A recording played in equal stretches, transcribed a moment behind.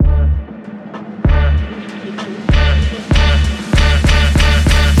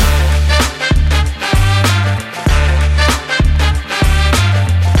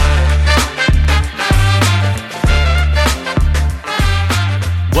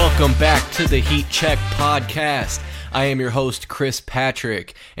Welcome back to the Heat Check Podcast. I am your host, Chris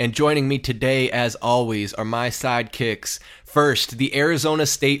Patrick, and joining me today, as always, are my sidekicks. First, the Arizona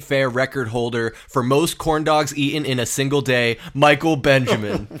State Fair record holder for most corn dogs eaten in a single day, Michael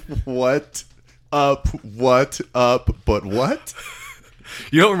Benjamin. What up, but what?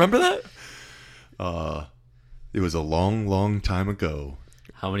 You don't remember that? It was a long, long time ago.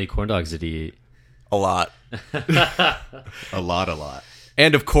 How many corn dogs did he eat? A lot. A lot.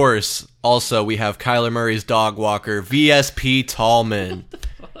 And of course, also, we have Kyler Murray's dog walker, VSP Tallman.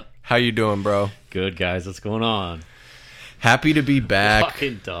 How you doing, bro? Good, guys. What's going on? Happy to be back.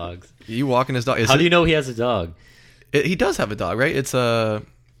 Walking dogs. You walking his dog? How do you know he has a dog? He does have a dog, right? It's a...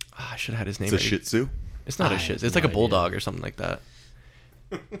 I should have had his name. It's a Shih Tzu? It's not a Shih Tzu. It's like a bulldog or something like that.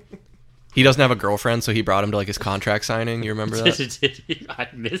 He doesn't have a girlfriend, so he brought him to like his contract signing. You remember that? I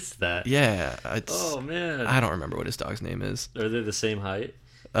missed that. Yeah. Oh, man. I don't remember what his dog's name is. Are they the same height?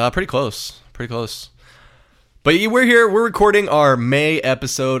 Pretty close. But we're here. We're recording our May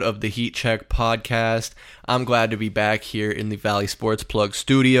episode of the Heat Check Podcast. I'm glad to be back here in the Valley Sports Plug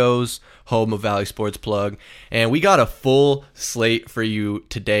studios, home of Valley Sports Plug. And we got a full slate for you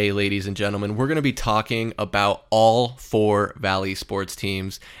today, ladies and gentlemen. We're going to be talking about all four Valley sports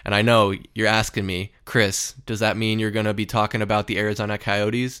teams. And I know you're asking me, Chris, does that mean you're going to be talking about the Arizona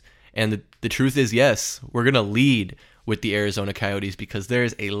Coyotes? And the truth is, yes, we're going to lead with the Arizona Coyotes because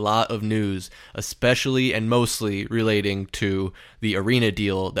there's a lot of news, especially and mostly relating to the arena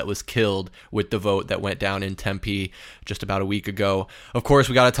deal that was killed with the vote that went down in Tempe just about a week ago. Of course,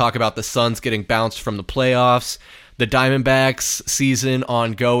 we got to talk about the Suns getting bounced from the playoffs, the Diamondbacks season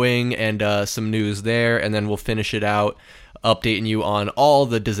ongoing, and some news there, and then we'll finish it out updating you on all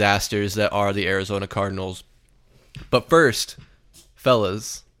the disasters that are the Arizona Cardinals. But first,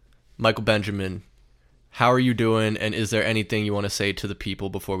 fellas, Michael Benjamin, how are you doing, and is there anything you want to say to the people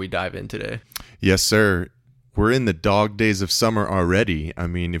before we dive in today? Yes, sir. We're in the dog days of summer already. I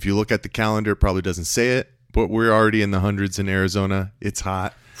mean, if you look at the calendar, it probably doesn't say it, but we're already in the hundreds in Arizona. It's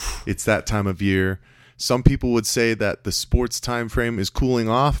hot. It's that time of year. Some people would say that the sports time frame is cooling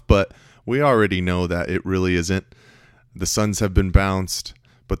off, but we already know that it really isn't. The Suns have been bounced,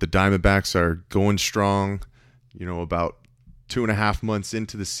 but the Diamondbacks are going strong. You know, about 2.5 months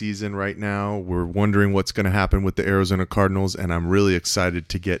into the season right now. We're wondering what's going to happen with the Arizona Cardinals, and I'm really excited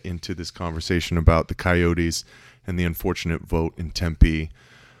to get into this conversation about the Coyotes and the unfortunate vote in Tempe.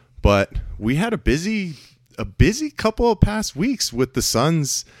 But we had a busy couple of past weeks with the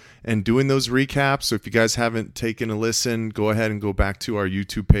Suns and doing those recaps. So if you guys haven't taken a listen, go ahead and go back to our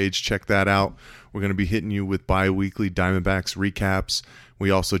YouTube page. Check that out. We're going to be hitting you with bi-weekly Diamondbacks recaps.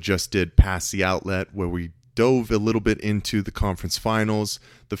 We also just did Pass the Outlet, where we dove a little bit into the conference finals,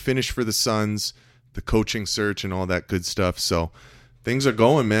 the finish for the Suns, the coaching search, and all that good stuff. So things are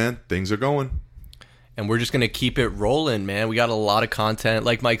going, man. Things are going. And we're just going to keep it rolling, man. We got a lot of content.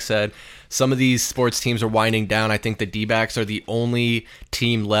 Like Mike said, some of these sports teams are winding down. I think the D-backs are the only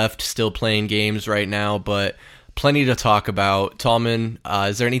team left still playing games right now, but plenty to talk about. Tallman,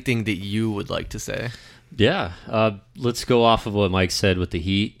 is there anything that you would like to say? Yeah. Let's go off of what Mike said with the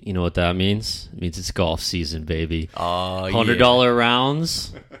Heat. You know what that means? It means it's golf season, baby. $100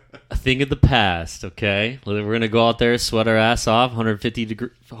 rounds, a thing of the past, okay? We're going to go out there, sweat our ass off,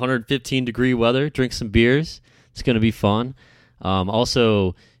 115-degree weather, drink some beers. It's going to be fun.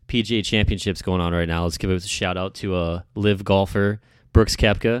 Also, PGA Championships going on right now. Let's give a shout-out to a live golfer. Brooks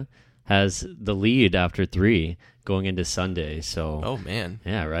Koepka has the lead after 3 going into Sunday. So, oh man,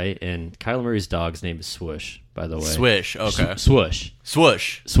 yeah, right. And Kyler Murray's dog's name is Swoosh, by the way. Swish, okay.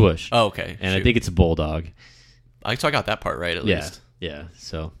 Swoosh. Oh, okay. And I think it's a bulldog. I got that part right at least. Yeah.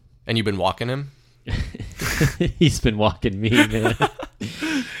 So, and you've been walking him? He's been walking me, man.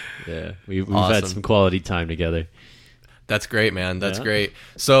 Yeah, we've awesome. had some quality time together. That's great, man. That's great.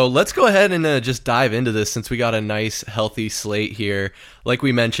 So let's go ahead and just dive into this since we got a nice, healthy slate here. Like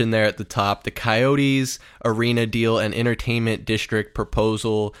we mentioned there at the top, the Coyotes arena deal and entertainment district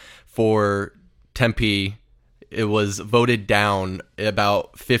proposal for Tempe, it was voted down.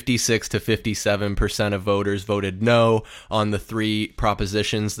 About 56 to 57% of voters voted no on the 3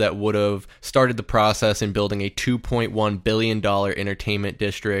 propositions that would have started the process in building a $2.1 billion entertainment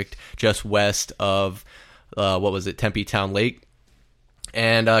district just west of Tempe Town Lake.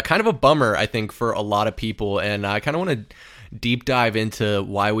 And kind of a bummer, I think, for a lot of people. And I kind of want to deep dive into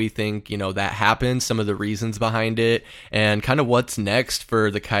why we think, that happened, some of the reasons behind it, and kind of what's next for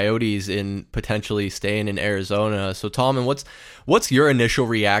the Coyotes in potentially staying in Arizona. So, Tallman, what's your initial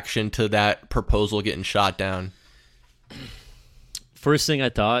reaction to that proposal getting shot down? First thing I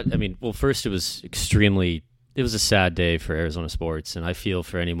thought, first it was extremely it was a sad day for Arizona sports, and I feel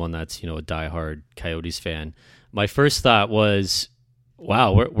for anyone that's, a diehard Coyotes fan. My first thought was,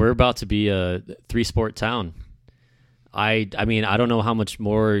 wow, we're about to be a 3-sport town. I mean, I don't know how much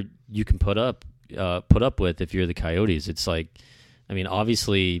more you can put up with if you're the Coyotes. It's like, I mean,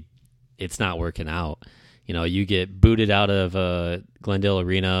 obviously it's not working out. You get booted out of Glendale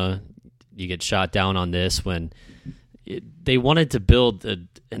Arena, you get shot down on this when they wanted to build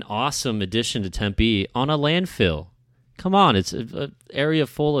an awesome addition to Tempe on a landfill. Come on, it's an area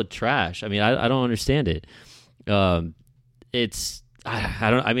full of trash. I mean, I don't understand it. I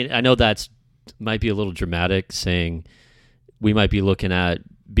know that's might be a little dramatic saying we might be looking at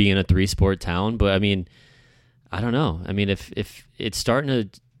being a 3-sport town, but I mean, I don't know. I mean, if it's starting to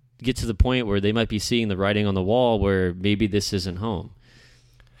get to the point where they might be seeing the writing on the wall where maybe this isn't home.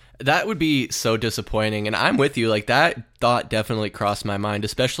 That would be so disappointing, and I'm with you. Like, that thought definitely crossed my mind,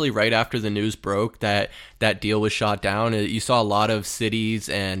 especially right after the news broke that that deal was shot down. You saw a lot of cities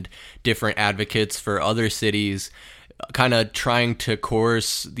and different advocates for other cities kind of trying to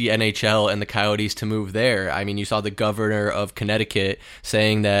coerce the NHL and the Coyotes to move there. I mean, you saw the governor of Connecticut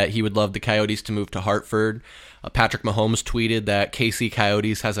saying that he would love the Coyotes to move to Hartford. Patrick Mahomes tweeted that KC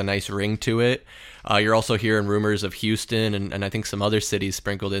Coyotes has a nice ring to it. You're also hearing rumors of Houston and I think some other cities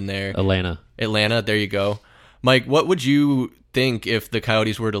sprinkled in there. Atlanta, there you go. Mike, what would you think if the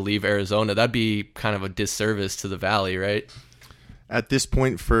Coyotes were to leave Arizona? That'd be kind of a disservice to the Valley, right? At this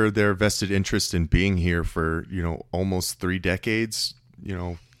point, for their vested interest in being here for, almost 3 decades,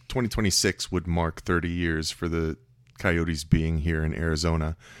 2026 would mark 30 years for the Coyotes being here in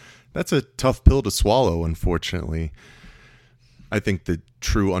Arizona. That's a tough pill to swallow, unfortunately. I think the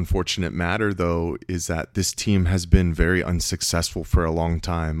true unfortunate matter, though, is that this team has been very unsuccessful for a long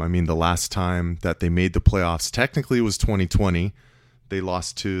time. I mean, the last time that they made the playoffs technically was 2020. They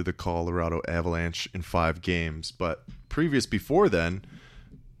lost to the Colorado Avalanche in 5 games. But before then,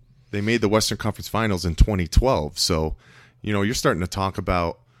 they made the Western Conference Finals in 2012. So, you're starting to talk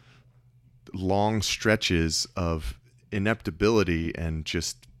about long stretches of ineptability and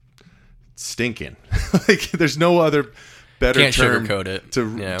just stinking. Like, there's no other better term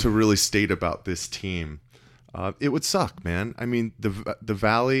to really state about this team. It would suck, man. I mean, the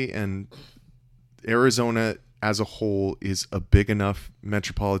Valley and Arizona as a whole is a big enough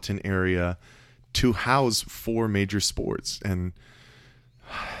metropolitan area to house 4 major sports. And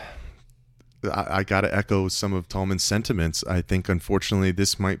I got to echo some of Tallman's sentiments. I think, unfortunately,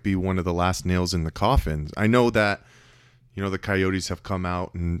 this might be one of the last nails in the coffin. I know that, the Coyotes have come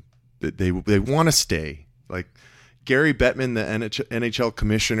out and they want to stay. Like, Gary Bettman, the NHL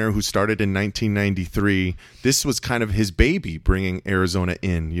commissioner who started in 1993, this was kind of his baby, bringing Arizona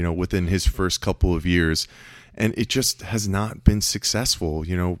in, within his first couple of years. And it just has not been successful.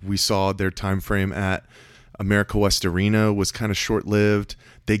 We saw their time frame at America West Arena was kind of short-lived.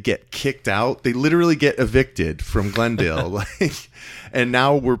 They get kicked out. They literally get evicted from Glendale. And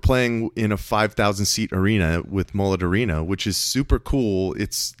now we're playing in a 5,000-seat arena with Mullet Arena, which is super cool.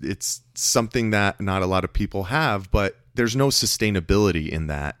 It's something that not a lot of people have, but there's no sustainability in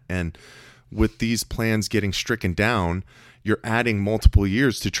that. And with these plans getting stricken down, you're adding multiple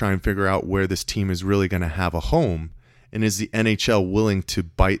years to try and figure out where this team is really going to have a home. And is the NHL willing to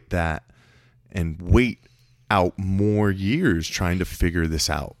bite that and wait out more years trying to figure this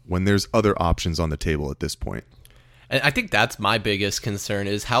out when there's other options on the table at this point? And I think that's my biggest concern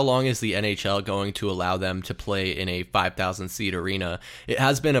is how long is the NHL going to allow them to play in a 5,000-seat arena? It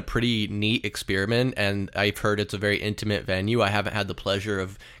has been a pretty neat experiment, and I've heard it's a very intimate venue. I haven't had the pleasure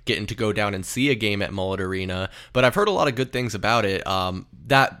of getting to go down and see a game at Mullet Arena, but I've heard a lot of good things about it.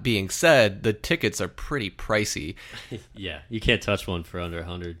 That being said, the tickets are pretty pricey. Yeah, you can't touch one for under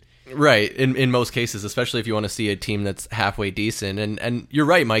 100. Right, in most cases, especially if you want to see a team that's halfway decent. And you're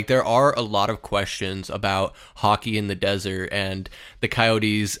right, Mike, there are a lot of questions about hockey in the desert and the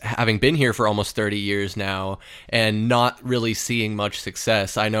Coyotes having been here for almost 30 years now and not really seeing much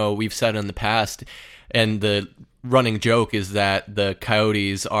success. I know we've said in the past, and the running joke is that the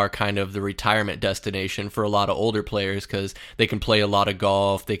Coyotes are kind of the retirement destination for a lot of older players because they can play a lot of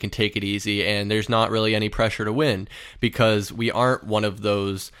golf, they can take it easy, and there's not really any pressure to win because we aren't one of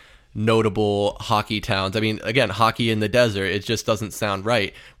those notable hockey towns. I mean, again, hockey in the desert, it just doesn't sound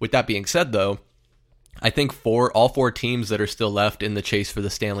right. With that being said, though, I think all 4 teams that are still left in the chase for the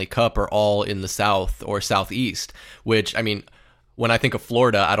Stanley Cup are all in the South or Southeast, which, I mean, when I think of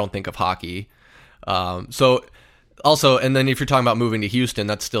Florida, I don't think of hockey. So also, and then if you're talking about moving to Houston,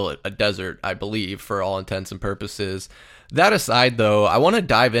 that's still a desert, I believe, for all intents and purposes. That aside, though, I want to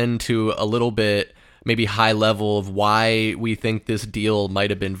dive into a little bit maybe high level of why we think this deal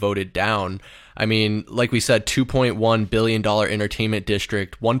might have been voted down. I mean, like we said, $2.1 billion entertainment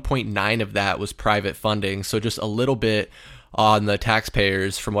district, 1.9 of that was private funding. So just a little bit on the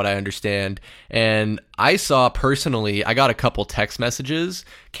taxpayers from what I understand. And I saw personally, I got a couple text messages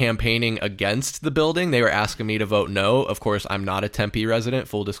campaigning against the building. They were asking me to vote no. Of course, I'm not a Tempe resident,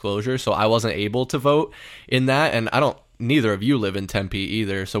 full disclosure, so I wasn't able to vote in that. And neither of you live in Tempe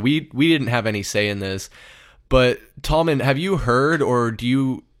either. So we didn't have any say in this. But Tallman, have you heard or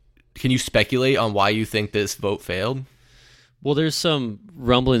can you speculate on why you think this vote failed? Well, there's some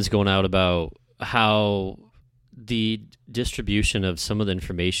rumblings going out about how the distribution of some of the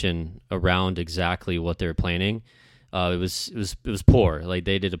information around exactly what they're planning, it was poor. Like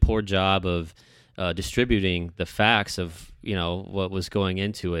they did a poor job of distributing the facts of what was going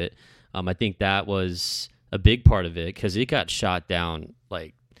into it. I think that was a big part of it because it got shot down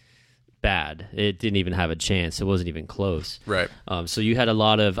like bad. It didn't even have a chance. It wasn't even close. Right. So you had a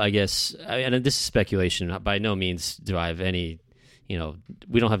lot of, I guess, and this is speculation. By no means do I have any,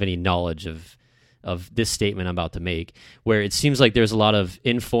 we don't have any knowledge of this statement I'm about to make, where it seems like there's a lot of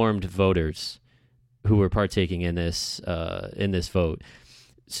informed voters who were partaking in this vote.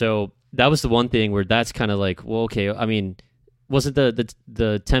 So that was the one thing where that's kind of like, well, okay. I mean, wasn't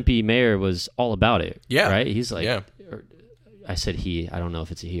the Tempe mayor was all about it? Yeah. Right. He's like, yeah. I said he. I don't know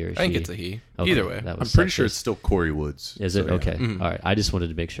if it's a he or a she. I think it's a he. Okay, Either way. I'm pretty sure it's still Corey Woods. Is it? So, yeah. Okay. Mm-hmm. All right. I just wanted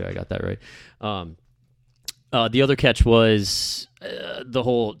to make sure I got that right. The other catch was the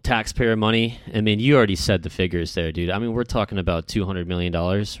whole taxpayer money. I mean, you already said the figures there, dude. I mean, we're talking about $200 million,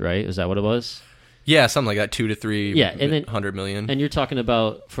 right? Is that what it was? Yeah, something like that, 2 to 3 yeah, and then, 100 million. And you're talking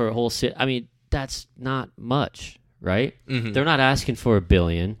about for a whole city. I mean, that's not much, right? Mm-hmm. They're not asking for $1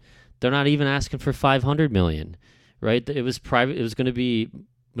 billion. They're not even asking for $500 million, right? It was private. It was going to be,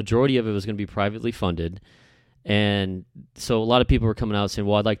 majority of it was going to be privately funded. And so a lot of people were coming out saying,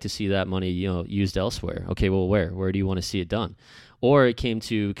 well, I'd like to see that money, used elsewhere. Okay, well, where do you want to see it done? Or it came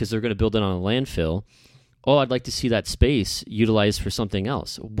to, because they're going to build it on a landfill. Oh, I'd like to see that space utilized for something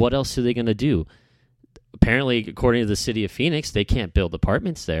else. What else are they going to do? Apparently, according to the city of Phoenix, they can't build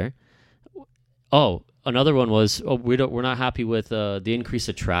apartments there. Oh, another one was, we're not happy with the increase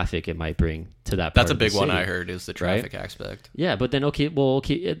of traffic it might bring to that part That's a of the big one city. I heard is the traffic aspect. Yeah, but then,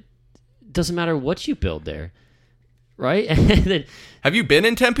 it doesn't matter what you build there. Right? And then, have you been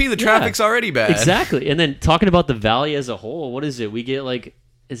in Tempe? The traffic's already bad. Exactly. And then talking about the valley as a whole, what is it? We get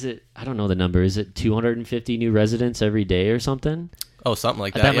I don't know the number. Is it 250 new residents every day or something? Oh, something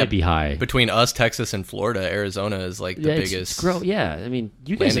like that. That might be high. Between us, Texas, and Florida, Arizona is like the biggest I mean,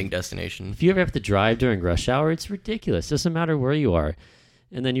 you guys landing destination. If you ever have to drive during rush hour, it's ridiculous. Doesn't matter where you are.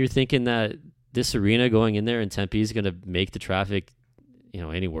 And then you're thinking that this arena going in there in Tempe is going to make the traffic,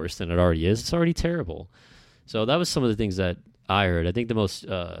 any worse than it already is. It's already terrible. So that was some of the things that I heard. I think the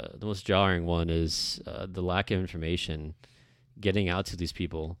most jarring one is the lack of information getting out to these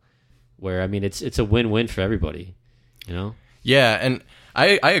people. Where I mean, it's a win-win for everybody, Yeah, and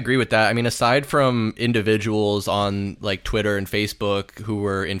I agree with that. I mean, aside from individuals on like Twitter and Facebook who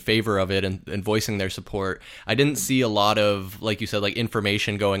were in favor of it and voicing their support, I didn't see a lot of, like you said, like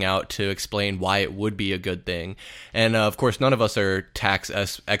information going out to explain why it would be a good thing. And of course, none of us are tax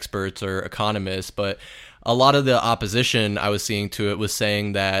experts or economists, but a lot of the opposition I was seeing to it was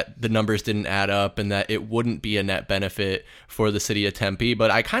saying that the numbers didn't add up and that it wouldn't be a net benefit for the city of Tempe. But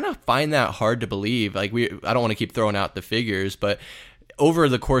I kind of find that hard to believe. Like I don't want to keep throwing out the figures, but over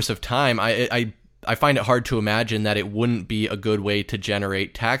the course of time, I find it hard to imagine that it wouldn't be a good way to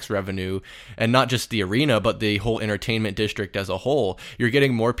generate tax revenue, and not just the arena, but the whole entertainment district as a whole. You're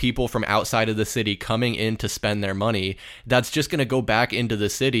getting more people from outside of the city coming in to spend their money. That's just going to go back into the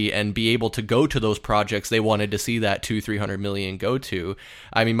city and be able to go to those projects they wanted to see that $200-300 million go to.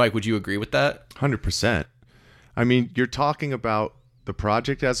 I mean, Mike, would you agree with that? 100%. I mean, you're talking about the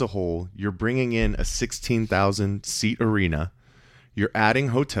project as a whole. You're bringing in a 16,000 seat arena. You're adding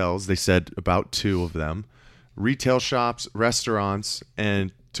hotels, they said about 2 of them, retail shops, restaurants,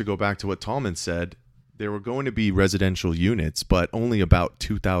 and to go back to what Tallman said, there were going to be residential units, but only about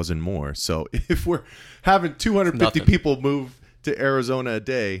 2,000 more. So if we're having 250 people move to Arizona a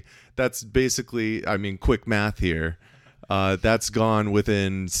day, that's basically, I mean, quick math here. That's gone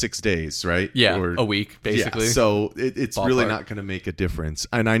within 6 days, right? Yeah, a week, basically. Yeah, so it's really not going to make a difference.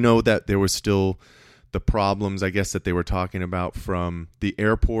 And I know that there was still the problems, I guess, that they were talking about from the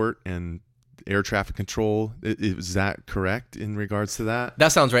airport and air traffic control. Is that correct in regards to that? That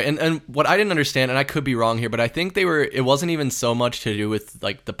sounds right. And what I didn't understand, and I could be wrong here, but I think it wasn't even so much to do with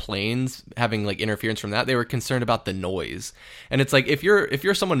like the planes having like interference from that. They were concerned about the noise. And it's like, if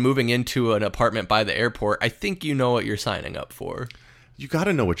you're someone moving into an apartment by the airport, I think you know what you're signing up for. you got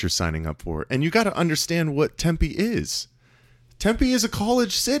to know what you're signing up for, and you got to understand what Tempe is. Tempe is a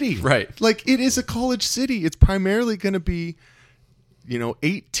college city. Right. Like, it is a college city. It's primarily going to be,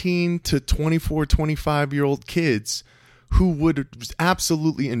 18 to 24, 25-year-old kids who would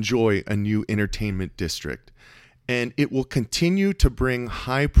absolutely enjoy a new entertainment district. And it will continue to bring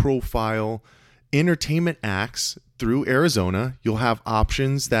high-profile entertainment acts through Arizona. You'll have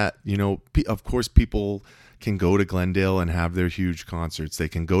options that, of course, people can go to Glendale and have their huge concerts. They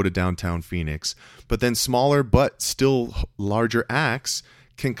can go to downtown Phoenix. But then smaller but still larger acts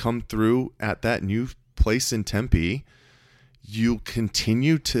can come through at that new place in Tempe. You'll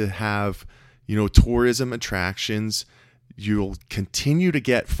continue to have, tourism attractions. You'll continue to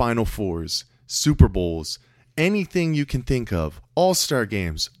get Final Fours, Super Bowls, anything you can think of, All-Star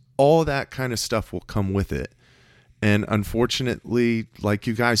games, all that kind of stuff will come with it. And unfortunately, like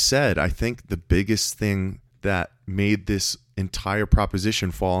you guys said, I think the biggest thing that made this entire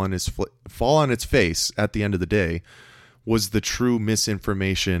proposition fall on its face at the end of the day was the true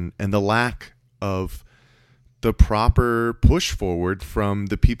misinformation and the lack of the proper push forward from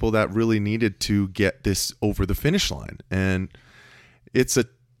the people that really needed to get this over the finish line. And it's a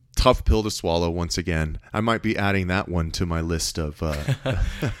tough pill to swallow once again. I might be adding that one to my list of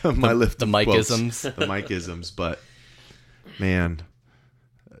the Mike-isms. The Mike-isms, but man,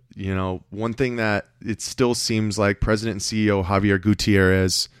 one thing that it still seems like President and CEO Javier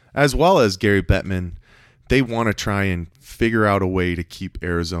Gutierrez, as well as Gary Bettman, they want to try and figure out a way to keep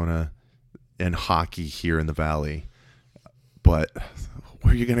Arizona and hockey here in the Valley. But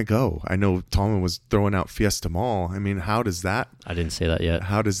where are you going to go? I know Tallman was throwing out Fiesta Mall. I mean, how does that... I didn't say that yet.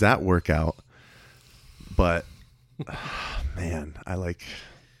 How does that work out? But, man,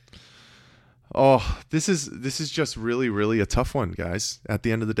 this is just really, really a tough one, guys. At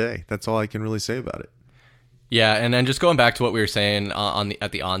the end of the day, that's all I can really say about it. Yeah, and then just going back to what we were saying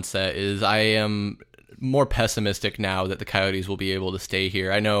at the onset is I am more pessimistic now that the Coyotes will be able to stay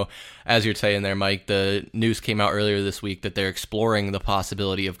here. I know, as you're saying there, Mike, the news came out earlier this week that they're exploring the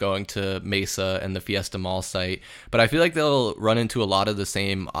possibility of going to Mesa and the Fiesta Mall site, but I feel like they'll run into a lot of the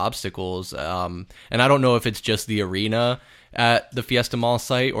same obstacles. And I don't know if it's just the arena at the Fiesta Mall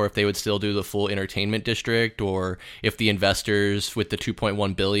site, or if they would still do the full entertainment district, or if the investors with the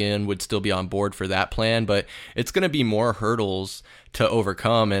 $2.1 billion would still be on board for that plan. But it's going to be more hurdles to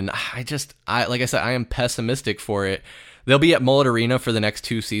overcome, and like I said, I am pessimistic for it. They'll be at Mullet Arena for the next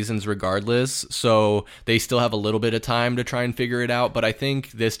 2 seasons regardless, so they still have a little bit of time to try and figure it out, but I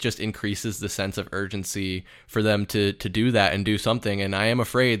think this just increases the sense of urgency for them to do that and do something. And I am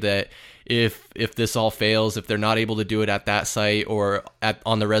afraid that if this all fails, if they're not able to do it at that site or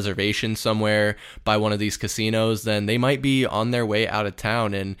on the reservation somewhere by one of these casinos, then they might be on their way out of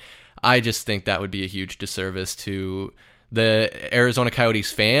town. And I just think that would be a huge disservice to the Arizona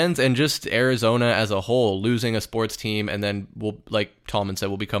Coyotes fans and just Arizona as a whole, losing a sports team, and then like Tallman said,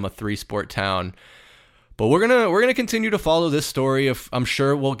 we'll become a 3-sport town. But we're gonna continue to follow this story. I'm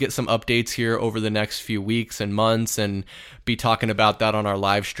sure we'll get some updates here over the next few weeks and months, and be talking about that on our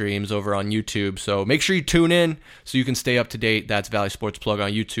live streams over on YouTube. So make sure you tune in so you can stay up to date. That's Valley Sports Plug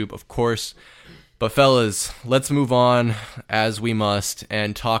on YouTube, of course. But fellas, let's move on, as we must,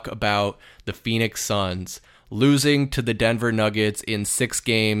 and talk about the Phoenix Suns losing to the Denver Nuggets in 6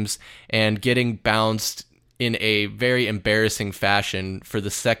 games and getting bounced in a very embarrassing fashion for the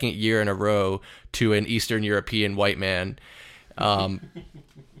second year in a row to an Eastern European white man. If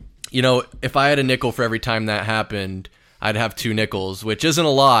I had a nickel for every time that happened, I'd have 2 nickels, which isn't a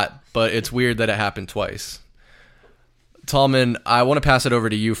lot, but it's weird that it happened twice. Tallman, I want to pass it over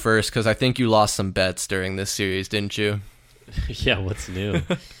to you first, because I think you lost some bets during this series, didn't you? Yeah, what's new?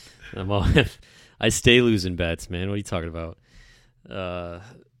 I stay losing bets, man. What are you talking about?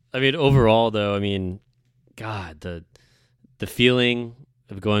 Overall, though, God, the feeling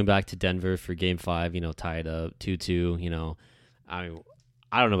of going back to Denver for Game 5, tied up 2-2, I don't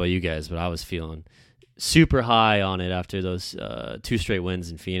know about you guys, but I was feeling super high on it after those 2 straight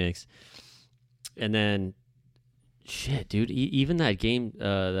wins in Phoenix. And then, shit, dude, even that game,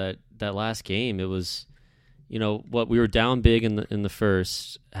 that last game, it was, we were down big in the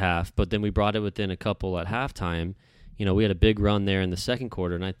first half, but then we brought it within a couple at halftime. We had a big run there in the second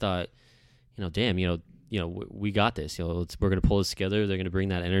quarter, and I thought, damn, we got this. We're going to pull this together. They're going to bring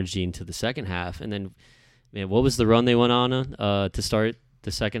that energy into the second half. And then, man, what was the run they went on to start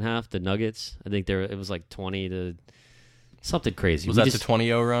the second half? The Nuggets, I think it was like 20 to something crazy. Was that the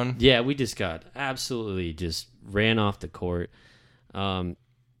 20-0 run? Yeah, we just got absolutely just ran off the court.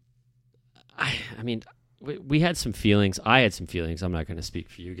 we had some feelings. I had some feelings. I'm not going to speak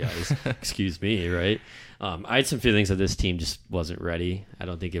for you guys. Excuse me, right? I had some feelings that this team just wasn't ready. I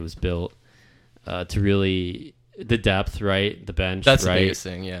don't think it was built to really the depth, right? The bench, that's right? The biggest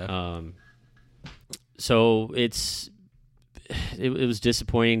thing, yeah. So it was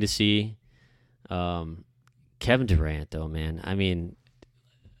disappointing to see. Kevin Durant, though, man. I mean,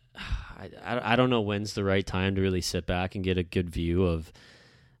 I don't know when's the right time to really sit back and get a good view of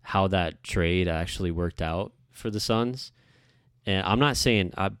how that trade actually worked out for the Suns. And I'm not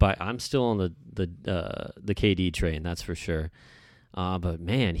saying, but I'm still on the KD train, that's for sure. But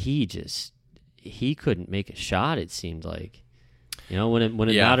man, he couldn't make a shot. It seemed like, when it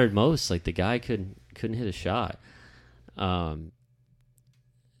mattered most, like the guy couldn't hit a shot. I'm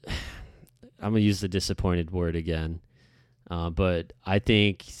gonna use the disappointed word again, but I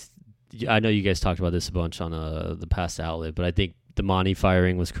know you guys talked about this a bunch on the past outlet, but I think the Monty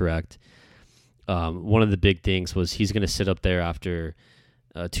firing was correct. One of the big things was he's going to sit up there after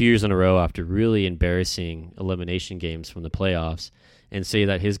 2 years in a row after really embarrassing elimination games from the playoffs and say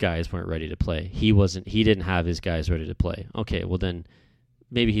that his guys weren't ready to play. He didn't have his guys ready to play. Okay, well then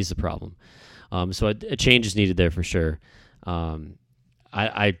maybe he's the problem. So a change is needed there for sure.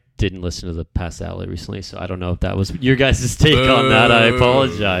 I didn't listen to the past outlet recently, so I don't know if that was your guys' take on that. I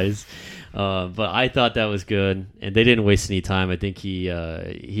apologize. But I thought that was good, and they didn't waste any time. I think he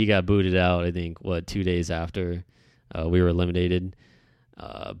got booted out, 2 days after we were eliminated.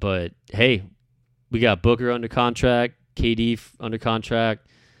 But, hey, we got Booker under contract, KD under contract.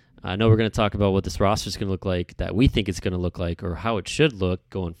 I know we're going to talk about what this roster is going to look like, that we think it's going to look like, or how it should look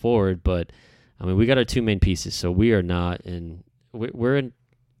going forward. But, I mean, we got our two main pieces, so we are not in – we're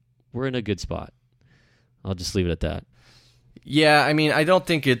in a good spot. I'll just leave it at that. Yeah, I mean, I don't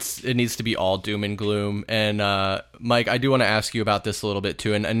think it needs to be all doom and gloom. And Mike, I do want to ask you about this a little bit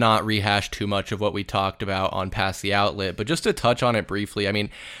too, and not rehash too much of what we talked about on Past the Outlet, but just to touch on it briefly. I mean,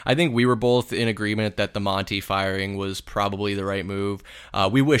 I think we were both in agreement that the Monty firing was probably the right move.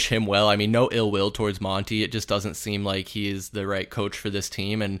 We wish him well. I mean, no ill will towards Monty. It just doesn't seem like he is the right coach for this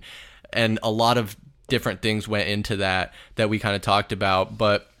team, and a lot of different things went into that we kind of talked about.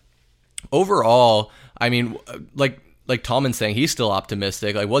 But overall, I mean, like Tallman's saying, he's still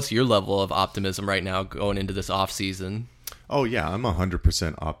optimistic. Like, what's your level of optimism right now going into this offseason? Oh, yeah, I'm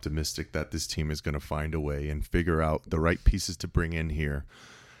 100% optimistic that this team is going to find a way and figure out the right pieces to bring in here.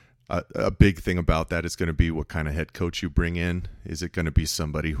 A big thing about that is going to be what kind of head coach you bring in. Is it going to be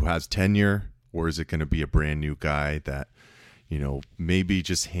somebody who has tenure, or is it going to be a brand new guy that, maybe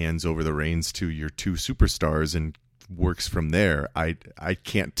just hands over the reins to your two superstars and works from there? I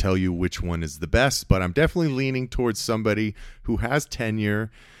can't tell you which one is the best, but I'm definitely leaning towards somebody who has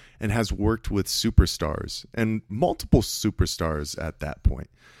tenure and has worked with superstars and multiple superstars at that point.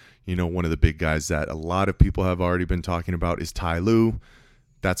 One of the big guys that a lot of people have already been talking about is Ty Lue.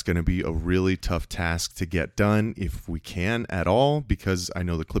 That's going to be a really tough task to get done if we can at all, because I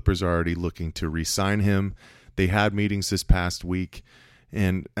know the Clippers are already looking to re-sign him. They had meetings this past week,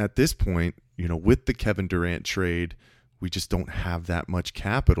 and at this point, with the Kevin Durant trade, we just don't have that much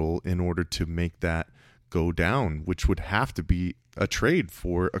capital in order to make that go down, which would have to be a trade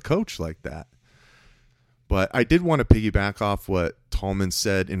for a coach like that. But I did want to piggyback off what Tallman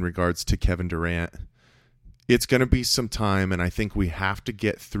said in regards to Kevin Durant. It's going to be some time, and I think we have to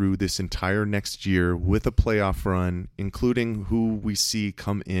get through this entire next year with a playoff run, including who we see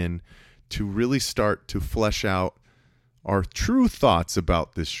come in, to really start to flesh out our true thoughts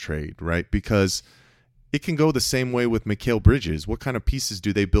about this trade, right? Because it can go the same way with Mikal Bridges. What kind of pieces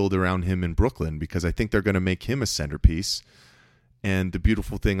do they build around him in Brooklyn? Because I think they're going to make him a centerpiece. And the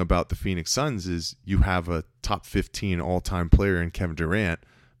beautiful thing about the Phoenix Suns is you have a top 15 all-time player in Kevin Durant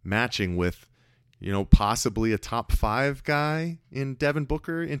matching with, possibly a top 5 guy in Devin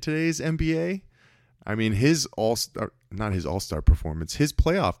Booker in today's NBA. I mean, his all-star performance, his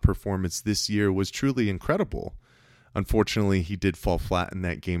playoff performance this year was truly incredible. Unfortunately, he did fall flat in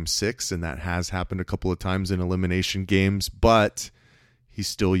that game 6, and that has happened a couple of times in elimination games, but he's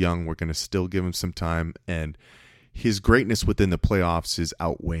still young. We're going to still give him some time, and his greatness within the playoffs is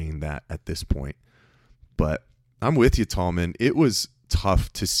outweighing that at this point. But I'm with you, Tallman. It was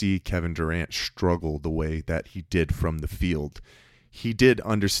tough to see Kevin Durant struggle the way that he did from the field. He did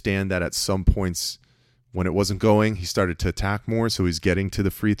understand that at some points when it wasn't going, he started to attack more, so he's getting to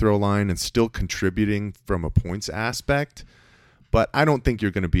the free throw line and still contributing from a points aspect. But I don't think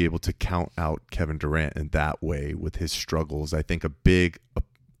you're going to be able to count out Kevin Durant in that way with his struggles. I think a big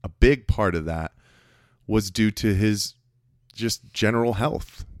part of that was due to his just general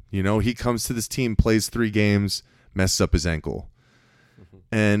health. He comes to this team, plays 3 games, messes up his ankle.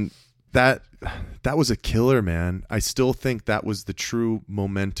 And that that was a killer, man. I still think that was the true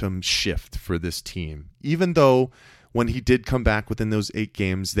momentum shift for this team. Even though when he did come back within those 8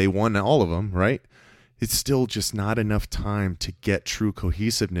 games, they won all of them, right? It's still just not enough time to get true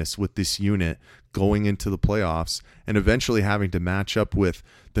cohesiveness with this unit going into the playoffs and eventually having to match up with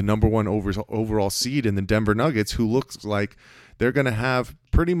the number 1 overall seed in the Denver Nuggets, who looks like they're going to have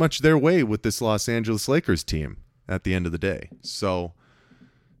pretty much their way with this Los Angeles Lakers team at the end of the day. So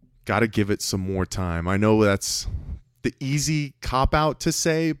got to give it some more time. I know that's the easy cop-out to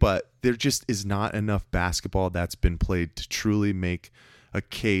say, but there just is not enough basketball that's been played to truly make a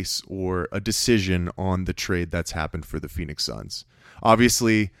case or a decision on the trade that's happened for the Phoenix Suns.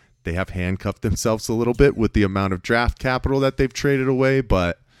 Obviously, they have handcuffed themselves a little bit with the amount of draft capital that they've traded away,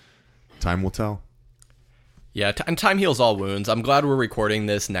 but time will tell. Yeah, and time heals all wounds. I'm glad we're recording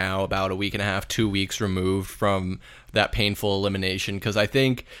this now, about a week and a half, 2 weeks removed from that painful elimination, because I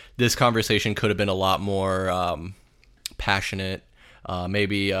think this conversation could have been a lot more passionate,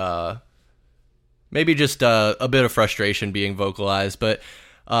 maybe just a bit of frustration being vocalized. But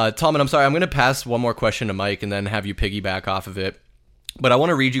Tom, and I'm sorry, I'm going to pass one more question to Mike and then have you piggyback off of it. But I want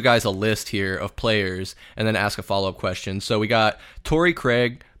to read you guys a list here of players and then ask a follow-up question. So we got Torrey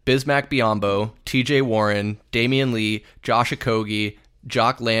Craig, Bismack Biyombo, TJ Warren, Damian Lee, Josh Okogie,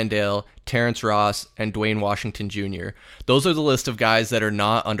 Jock Landale, Terrence Ross, and Dwayne Washington Jr. Those are the list of guys that are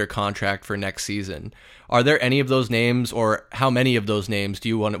not under contract for next season. Are there any of those names, or how many of those names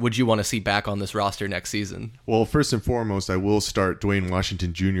would you want to see back on this roster next season? Well, first and foremost, I will start. Dwayne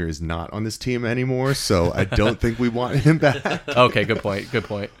Washington Jr. is not on this team anymore, so I don't think we want him back. Okay, good point. Good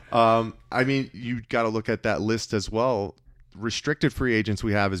point. I mean, you got to look at that list as well. Restricted free agents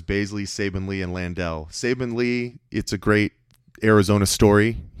we have is Baisley, Saban Lee, and Landell. Saban Lee, it's a great Arizona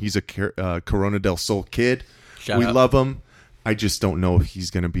story. He's a Corona del Sol kid. We love him. I just don't know if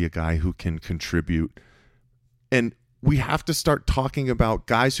he's going to be a guy who can contribute. And we have to start talking about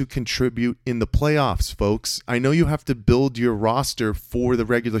guys who contribute in the playoffs, folks. I know you have to build your roster for the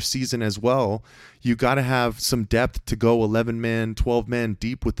regular season as well. You got to have some depth to go 11-man, 12-man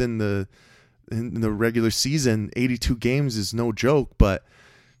deep within the regular season. 82 games is no joke, but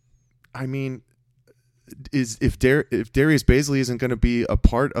I mean, if Darius Baisley isn't going to be a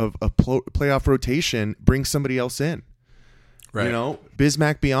part of a playoff rotation, bring somebody else in. Right. You know,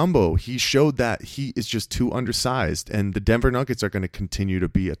 Bismack Biyombo, he showed that he is just too undersized, and the Denver Nuggets are going to continue to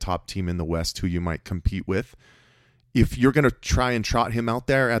be a top team in the West who you might compete with. If you're going to try and trot him out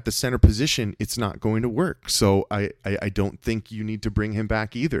there at the center position, it's not going to work. So I don't think you need to bring him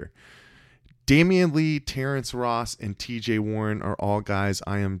back either. Damian Lee, Terrence Ross, and TJ Warren are all guys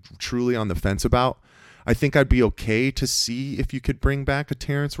I am truly on the fence about. I think I'd be okay to see if you could bring back a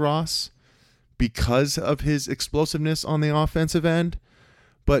Terrence Ross because of his explosiveness on the offensive end.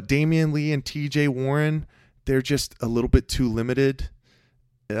 But Damian Lee and TJ Warren, they're just a little bit too limited,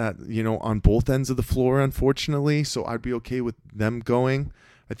 on both ends of the floor, unfortunately. So I'd be okay with them going.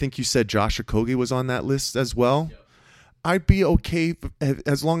 I think you said Josh Okogie was on that list as well. Yep. I'd be okay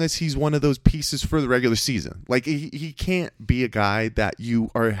as long as he's one of those pieces for the regular season. Like, he can't be a guy that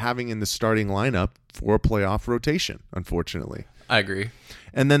you are having in the starting lineup for a playoff rotation, unfortunately. I agree.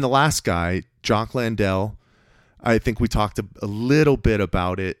 And then the last guy, Jock Landale, I think we talked a little bit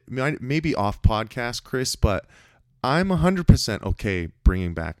about it, maybe off podcast, Chris, but I'm 100% okay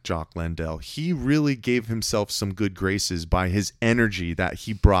bringing back Jock Landale. He really gave himself some good graces by his energy that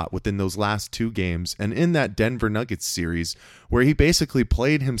he brought within those last 2 games and in that Denver Nuggets series where he basically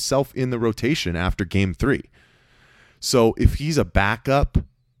played himself in the rotation after Game 3. So if he's a backup,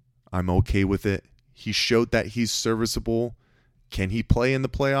 I'm okay with it. He showed that he's serviceable. Can he play in the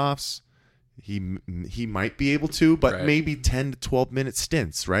playoffs? He might be able to, but right. Maybe 10 to 12-minute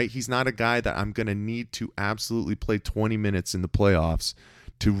stints, right? He's not a guy that I'm going to need to absolutely play 20 minutes in the playoffs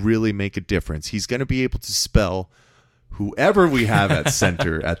to really make a difference. He's going to be able to spell whoever we have at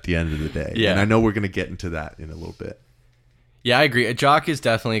center at the end of the day. Yeah. And I know we're going to get into that in a little bit. Yeah, I agree. Jock has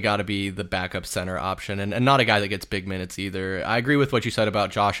definitely got to be the backup center option and not a guy that gets big minutes either. I agree with what you said about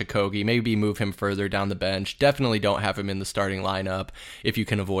Josh Okogie. Maybe move him further down the bench. Definitely don't have him in the starting lineup if you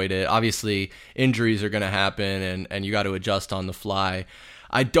can avoid it. Obviously, injuries are going to happen and you got to adjust on the fly.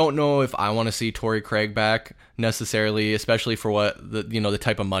 I don't know if I want to see Torrey Craig back necessarily, especially for what the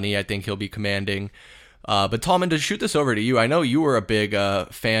type of money I think he'll be commanding. But Tallman, to shoot this over to you, I know you were a big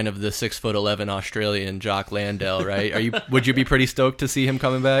fan of the 6'11" Australian Jock Landale, right? Would you be pretty stoked to see him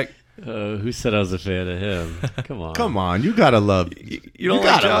coming back? Who said I was a fan of him? Come on, you gotta love. You don't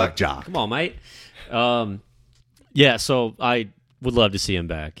like love Jock. Come on, mate. Yeah, so I would love to see him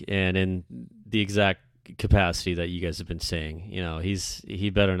back, and in the exact capacity that you guys have been saying. He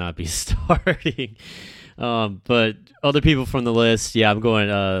better not be starting. But other people from the list, I'm going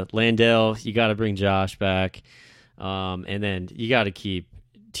Landale. You got to bring Josh back, and then you got to keep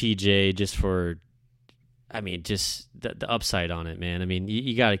TJ just for, just the upside on it, man.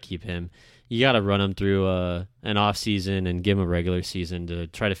 You got to keep him. You got to run him through an off season and give him a regular season to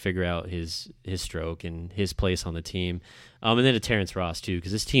try to figure out his stroke and his place on the team. And then to Terrence Ross too,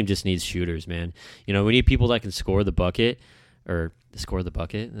 because this team just needs shooters, man. We need people that can score the bucket. Or score the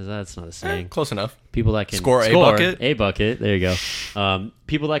bucket? That's not a saying. Close enough. People that can score a bucket. A bucket. There you go.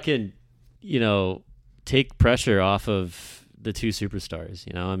 People that can, take pressure off of the two superstars.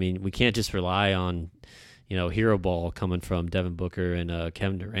 We can't just rely on, hero ball coming from Devin Booker and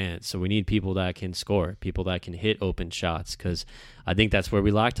Kevin Durant. So we need people that can score, people that can hit open shots, because I think that's where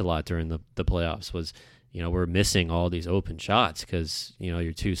we lacked a lot during the playoffs was, we're missing all these open shots because,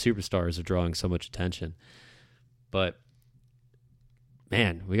 your two superstars are drawing so much attention. But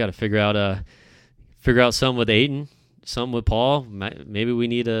man, we got to figure out something with Ayton, something with Paul. Maybe we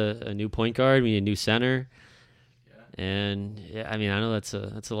need a new point guard. We need a new center. Yeah. And I know that's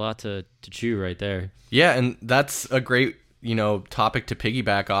a lot to chew right there. Yeah, and that's a great topic to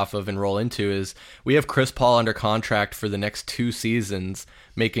piggyback off of and roll into is we have Chris Paul under contract for the next 2 seasons,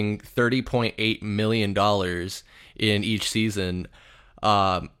 making $30.8 million in each season.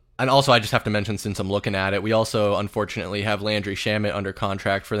 And also, I just have to mention, since I'm looking at it, we also, unfortunately, have Landry Shamet under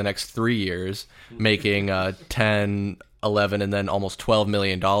contract for the next 3 years, making 10, 11, and then almost $12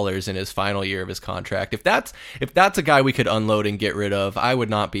 million in his final year of his contract. If that's a guy we could unload and get rid of, I would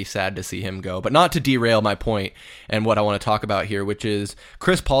not be sad to see him go. But not to derail my point and what I want to talk about here, which is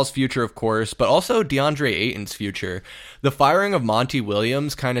Chris Paul's future, of course, but also DeAndre Ayton's future. The firing of Monty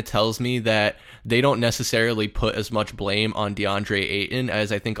Williams kind of tells me that they don't necessarily put as much blame on DeAndre Ayton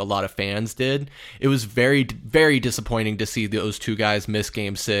as I think a lot of fans did. It was very, very disappointing to see those two guys miss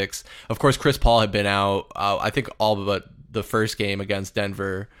Game 6. Of course, Chris Paul had been out, I think all but the first game against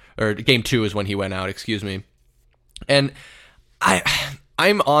Denver, or Game 2 is when he went out, excuse me. And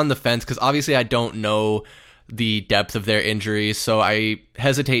I'm on the fence because obviously I don't know the depth of their injuries, so I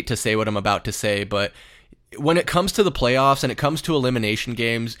hesitate to say what I'm about to say, but when it comes to the playoffs and it comes to elimination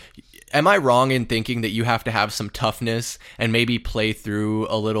games, am I wrong in thinking that you have to have some toughness and maybe play through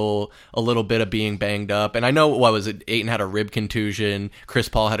a little bit of being banged up? And I know, Ayton had a rib contusion, Chris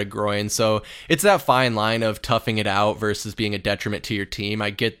Paul had a groin, so it's that fine line of toughing it out versus being a detriment to your team. I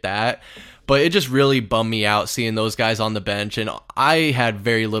get that, but it just really bummed me out seeing those guys on the bench, and I had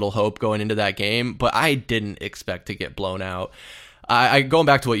very little hope going into that game, but I didn't expect to get blown out. Going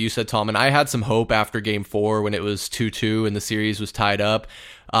back to what you said, Tom, and I had some hope after Game 4 when it was 2-2 and the series was tied up.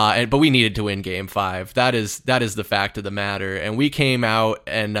 But we needed to win Game 5. That is the fact of the matter. And we came out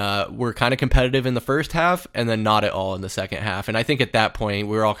and were kind of competitive in the first half, and then not at all in the second half. And I think at that point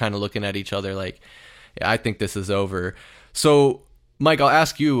we were all kind of looking at each other like, yeah, I think this is over. So, Mike, I'll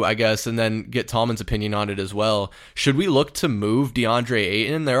ask you, I guess, and then get Tallman's opinion on it as well. Should we look to move DeAndre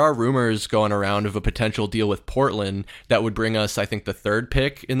Ayton? There are rumors going around of a potential deal with Portland that would bring us, I think, the 3rd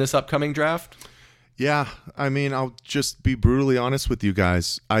pick in this upcoming draft. Yeah, I'll just be brutally honest with you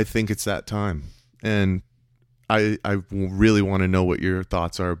guys. I think it's that time. And I really want to know what your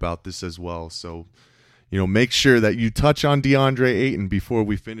thoughts are about this as well. So, make sure that you touch on DeAndre Ayton before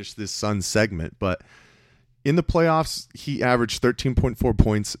we finish this Suns segment. But in the playoffs, he averaged 13.4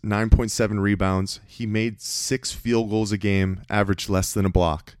 points, 9.7 rebounds. He made 6 field goals a game, averaged less than a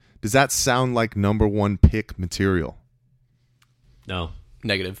block. Does that sound like number 1 pick material? No.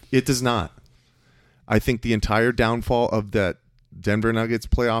 Negative. It does not. I think the entire downfall of that Denver Nuggets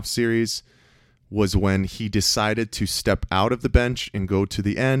playoff series was when he decided to step out of the bench and go to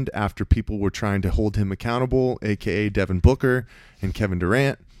the end after people were trying to hold him accountable, a.k.a. Devin Booker and Kevin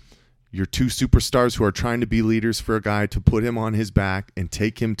Durant. Your 2 superstars who are trying to be leaders for a guy to put him on his back and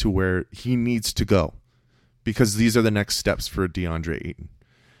take him to where he needs to go, because these are the next steps for DeAndre Ayton.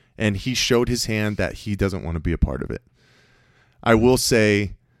 And he showed his hand that he doesn't want to be a part of it. I will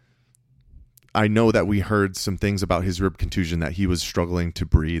say, I know that we heard some things about his rib contusion, that he was struggling to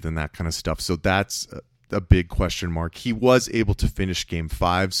breathe and that kind of stuff. So that's a big question mark. He was able to finish Game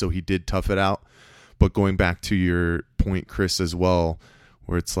 5, so he did tough it out. But going back to your point, Chris, as well,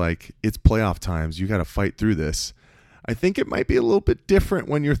 where it's like, it's playoff times, you got to fight through this. I think it might be a little bit different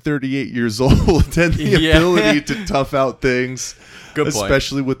when you're 38 years old and the ability to tough out things, Good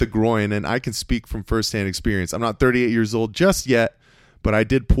especially with the groin. And I can speak from firsthand experience. I'm not 38 years old just yet, but I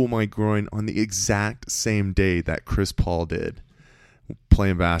did pull my groin on the exact same day that Chris Paul did,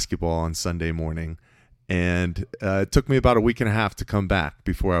 playing basketball on Sunday morning. And it took me about a week and a half to come back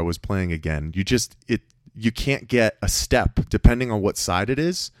before I was playing again. you can't get a step depending on what side it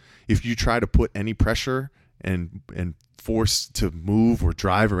is. If you try to put any pressure and force to move or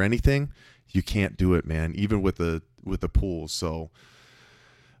drive or anything, you can't do it, man, even with a pool. So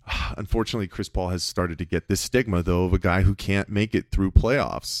unfortunately, Chris Paul has started to get this stigma, though, of a guy who can't make it through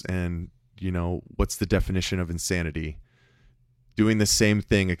playoffs. And, what's the definition of insanity? Doing the same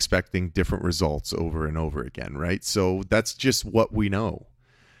thing, expecting different results over and over again, right? So that's just what we know.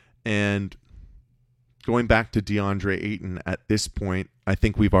 And going back to DeAndre Ayton at this point, I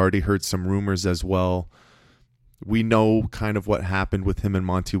think we've already heard some rumors as well. We know kind of what happened with him and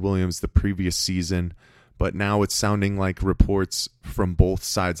Monty Williams the previous season, but now it's sounding like reports from both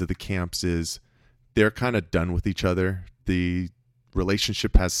sides of the camps is they're kind of done with each other. The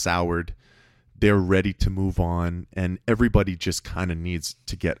relationship has soured. They're ready to move on, and everybody just kind of needs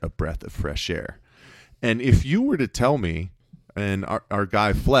to get a breath of fresh air. And if you were to tell me, and our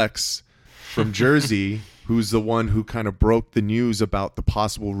guy Flex from Jersey, who's the one who kind of broke the news about the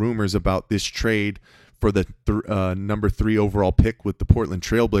possible rumors about this trade for the number 3 overall pick with the Portland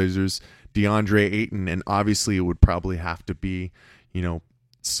Trailblazers, DeAndre Ayton, and obviously it would probably have to be,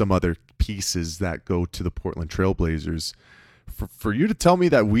 some other pieces that go to the Portland Trailblazers. For you to tell me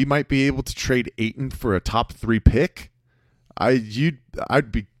that we might be able to trade Ayton for a top 3 pick,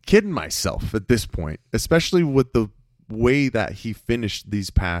 I'd be kidding myself at this point, especially with the way that he finished these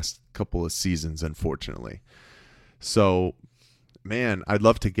past couple of seasons, unfortunately. So, man, I'd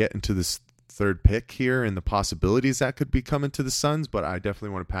love to get into this 3rd pick here and the possibilities that could be coming to the Suns, but I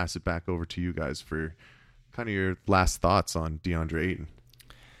definitely want to pass it back over to you guys for kind of your last thoughts on DeAndre Ayton.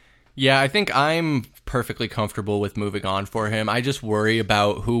 Yeah, I think I'm perfectly comfortable with moving on for him. I just worry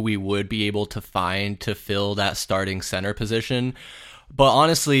about who we would be able to find to fill that starting center position. But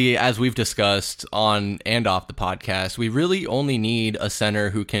honestly, as we've discussed on and off the podcast, we really only need a center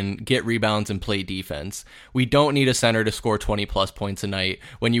who can get rebounds and play defense. We don't need a center to score 20-plus points a night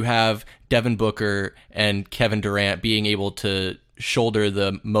when you have Devin Booker and Kevin Durant being able to shoulder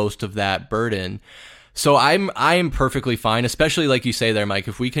the most of that burden. So I'm perfectly fine, especially like you say there, Mike,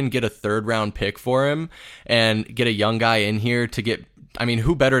 if we can get a 3rd-round pick for him and get a young guy in here to get,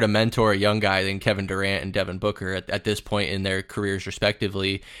 who better to mentor a young guy than Kevin Durant and Devin Booker at this point in their careers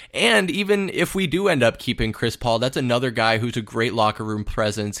respectively. And even if we do end up keeping Chris Paul, that's another guy who's a great locker room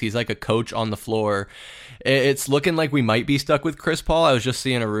presence. He's like a coach on the floor. It's looking like we might be stuck with Chris Paul. I was just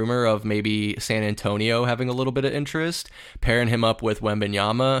seeing a rumor of maybe San Antonio having a little bit of interest, pairing him up with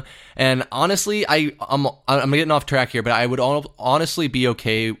Wembanyama. And honestly, I'm getting off track here, but I would honestly be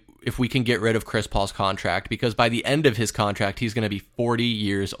okay if we can get rid of Chris Paul's contract, because by the end of his contract, he's going to be 40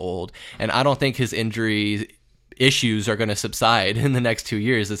 years old. And I don't think his injury issues are going to subside in the next 2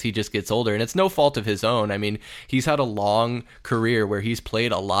 years as he just gets older. And it's no fault of his own. He's had a long career where he's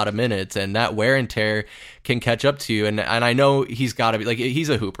played a lot of minutes, and that wear and tear can catch up to you. And I know he's got to be, he's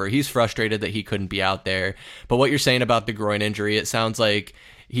a hooper. He's frustrated that he couldn't be out there. But what you're saying about the groin injury, it sounds like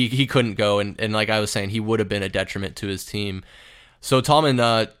he couldn't go. And like I was saying, he would have been a detriment to his team. So, Tallman,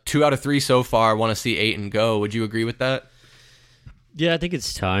 2 out of 3 so far want to see Ayton go. Would you agree with that? Yeah, I think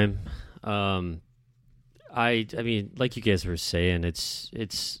it's time. I mean, like you guys were saying, it's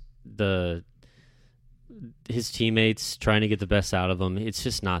his teammates trying to get the best out of him. It's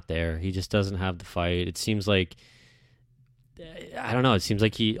just not there. He just doesn't have the fight. It seems like, I don't know. It seems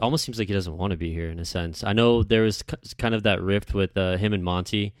like he doesn't want to be here in a sense. I know there was kind of that rift with him and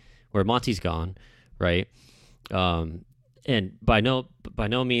Monty, where Monty's gone, right? And by no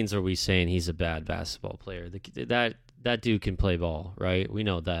means are we saying he's a bad basketball player. That dude can play ball, right? We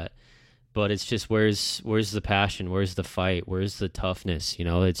know that. But it's just where's the passion? Where's the fight? Where's the toughness?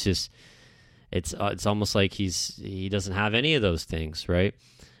 It's just it's almost like he doesn't have any of those things, right?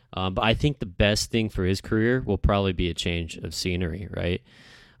 But I think the best thing for his career will probably be a change of scenery, right?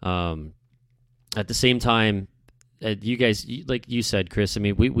 At the same time, you guys, like you said, Chris,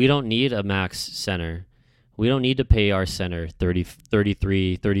 we don't need a max center. We don't need to pay our center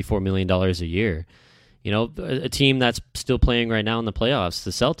 $34 million a year. A team that's still playing right now in the playoffs,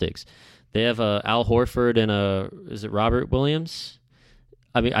 the Celtics, they have Al Horford and is it Robert Williams?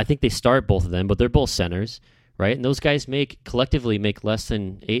 I think they start both of them, but they're both centers, right? And those guys collectively make less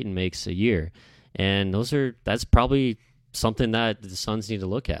than Ayton makes a year. And that's probably something that the Suns need to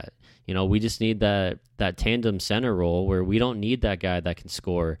look at. We just need that tandem center role where we don't need that guy that can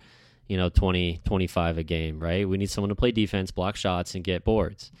score 20, 25 a game, right? We need someone to play defense, block shots, and get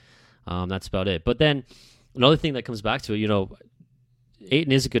boards. That's about it. But then another thing that comes back to it,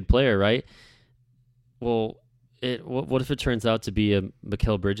 Ayton is a good player, right? Well, what if it turns out to be a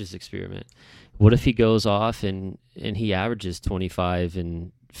Mikal Bridges experiment? What if he goes off and he averages 25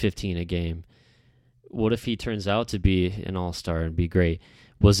 and 15 a game? what if he turns out to be an all-star and be great?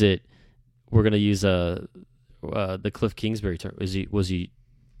 Was it, we're going to use the Cliff Kingsbury term, was he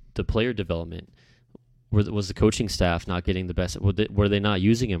the player development? Was the coaching staff not getting the best? Were they not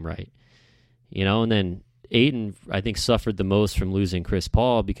using him right? And then Ayton, I think, suffered the most from losing Chris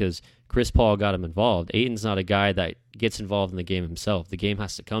Paul because Chris Paul got him involved. Ayton's not a guy that gets involved in the game himself. The game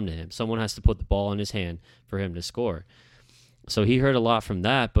has to come to him. Someone has to put the ball in his hand for him to score. So he heard a lot from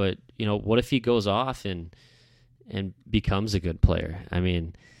that, but, what if he goes off and becomes a good player? I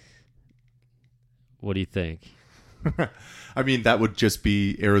mean, what do you think? I mean, that would just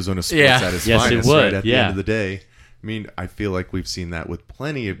be Arizona sports at its yes, finest, it would. right? At the end of the day. I mean, I feel like we've seen that with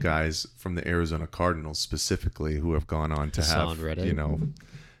plenty of guys from the Arizona Cardinals specifically who have gone on to have,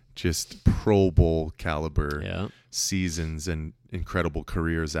 just Pro Bowl caliber seasons and incredible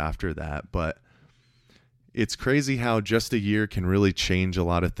careers after that. But it's crazy how just a year can really change a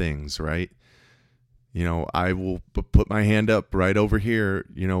lot of things, right? I will put my hand up right over here.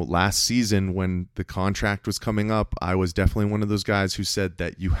 Last season when the contract was coming up, I was definitely one of those guys who said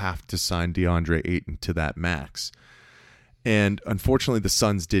that you have to sign DeAndre Ayton to that max. And unfortunately, the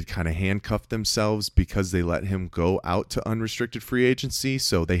Suns did kind of handcuff themselves because they let him go out to unrestricted free agency.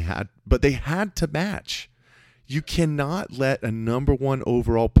 So they had to match. You cannot let a number 1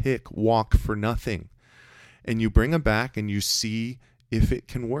 overall pick walk for nothing. And you bring him back and you see if it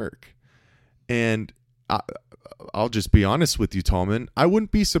can work. And I'll just be honest with you, Tallman. I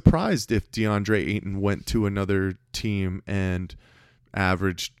wouldn't be surprised if DeAndre Ayton went to another team and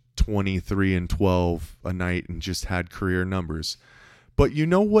averaged 23 and 12 a night and just had career numbers. But you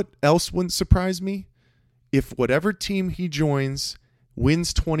know what else wouldn't surprise me? If whatever team he joins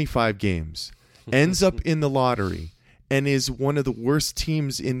wins 25 games, ends up in the lottery, and is one of the worst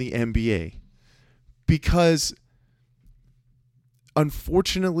teams in the NBA. Because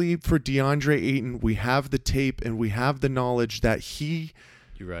unfortunately for DeAndre Ayton, we have the tape and we have the knowledge that he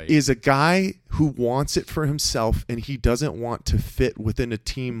is a guy who wants it for himself and he doesn't want to fit within a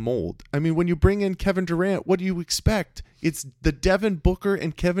team mold. I mean, when you bring in Kevin Durant, what do you expect? It's the Devin Booker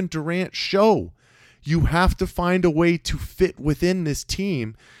and Kevin Durant show. You have to find a way to fit within this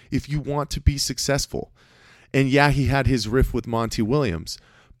team if you want to be successful. And yeah, he had his riff with Monty Williams,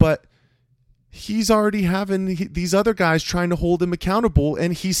 but he's already having these other guys trying to hold him accountable,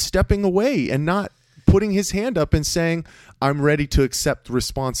 and he's stepping away and not putting his hand up and saying, I'm ready to accept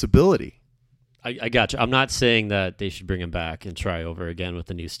responsibility. I got you. I'm not saying that they should bring him back and try over again with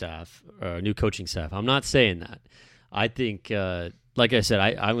the new staff, new coaching staff. I'm not saying that. I think, like I said,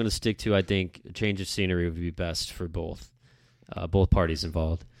 I'm going to stick to, I think a change of scenery would be best for both parties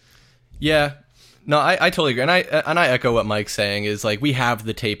involved. Yeah. No, I totally agree. And I echo what Mike's saying is, like, we have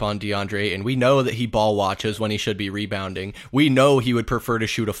the tape on DeAndre, and we know that he ball watches when he should be rebounding. We know he would prefer to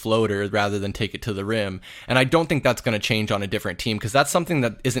shoot a floater rather than take it to the rim. And I don't think that's going to change on a different team, because that's something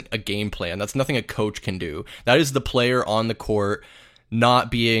that isn't a game plan. That's nothing a coach can do. That is the player on the court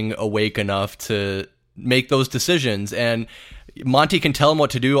not being awake enough to make those decisions. And Monty can tell him what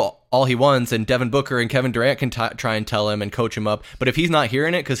to do all he wants, and Devin Booker and Kevin Durant can try and tell him and coach him up. But if he's not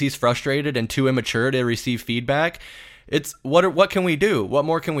hearing it because he's frustrated and too immature to receive feedback, it's what can we do? What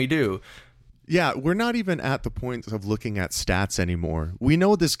more can we do? Yeah, we're not even at the point of looking at stats anymore. We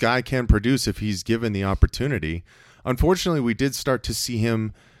know this guy can produce if he's given the opportunity. Unfortunately, we did start to see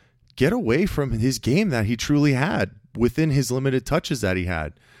him get away from his game that he truly had within his limited touches that he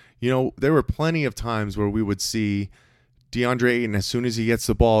had. There were plenty of times where we would see DeAndre Ayton, as soon as he gets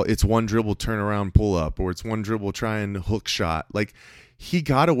the ball, it's one dribble, turn around, pull up, or it's one dribble, try and hook shot. Like, he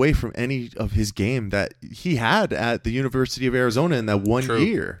got away from any of his game that he had at the University of Arizona in that one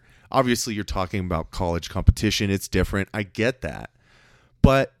year. Obviously, you're talking about college competition. It's different. I get that.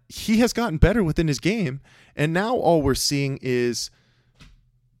 But he has gotten better within his game, and now all we're seeing is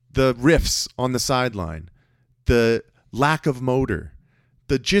the riffs on the sideline, the lack of motor,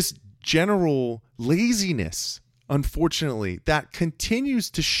 the just general laziness, unfortunately, that continues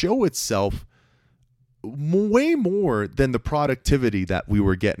to show itself way more than the productivity that we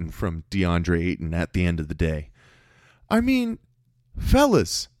were getting from DeAndre Ayton at the end of the day. I mean,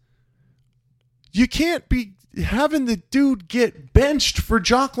 fellas, you can't be having the dude get benched for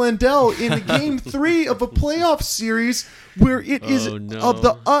Jock Landale in game 3 of a playoff series where it is of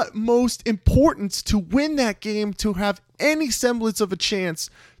the utmost importance to win that game to have any semblance of a chance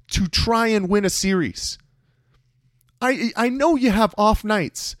to try and win a series. I know you have off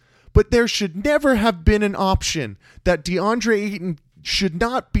nights, but there should never have been an option that DeAndre Ayton should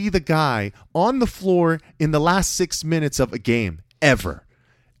not be the guy on the floor in the last 6 minutes of a game, ever.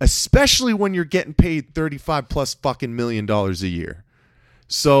 Especially when you're getting paid $35+ fucking million a year.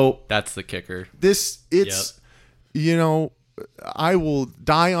 So that's the kicker. I will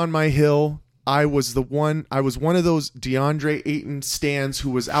die on my hill. I was one of those DeAndre Ayton stans who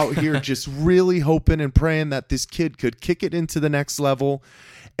was out here just really hoping and praying that this kid could kick it into the next level.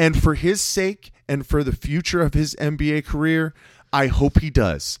 And for his sake and for the future of his NBA career, I hope he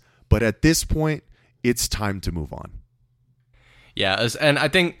does. But at this point, it's time to move on. Yeah, and I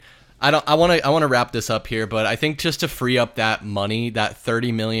think I want to wrap this up here, but I think just to free up that money, that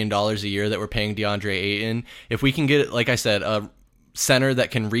 $30 million a year that we're paying DeAndre Ayton, if we can get, like I said, a center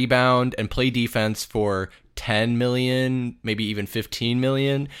that can rebound and play defense for 10 million, maybe even 15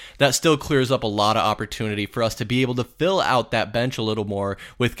 million, that still clears up a lot of opportunity for us to be able to fill out that bench a little more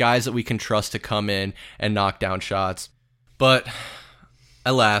with guys that we can trust to come in and knock down shots. But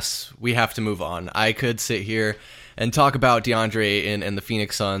alas, we have to move on. I could sit here and talk about DeAndre Ayton and the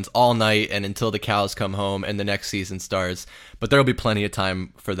Phoenix Suns all night and until the cows come home and the next season starts. But there will be plenty of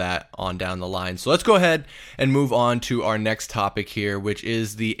time for that on down the line. So let's go ahead and move on to our next topic here, which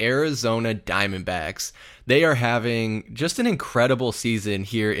is the Arizona Diamondbacks. They are having just an incredible season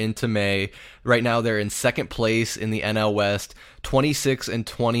here into May. Right now, they're in second place in the NL West,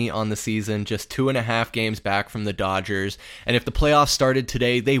 26-20 on the season, just 2.5 games back from the Dodgers. And if the playoffs started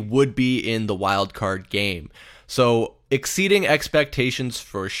today, they would be in the wild card game. So exceeding expectations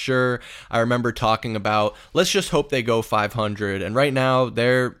for sure. I remember talking about, let's just hope they go 500. And right now,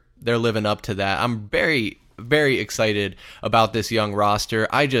 they're living up to that. I'm very, very excited about this young roster.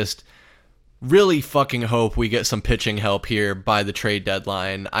 I just really fucking hope we get some pitching help here by the trade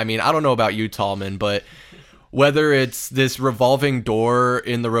deadline. I mean, I don't know about you, Tallman, but whether it's this revolving door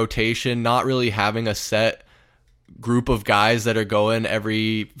in the rotation, not really having a set group of guys that are going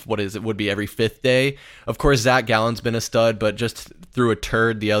every fifth day. Of course, Zach Gallen's been a stud, but just threw a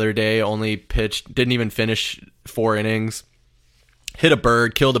turd the other day, didn't even finish 4 innings. Hit a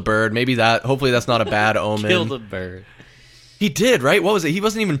bird, killed a bird. Hopefully that's not a bad omen. Killed a bird. He did, right? What was it? He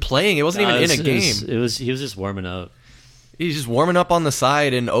wasn't even playing. It wasn't even in a game. He was just warming up. He's just warming up on the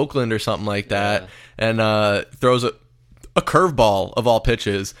side in Oakland or something like that, and throws a curveball of all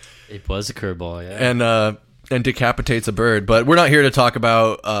pitches. It was a curveball, yeah. And decapitates a bird. But we're not here to talk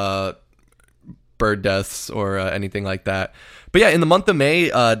about bird deaths or anything like that. But yeah, in the month of May,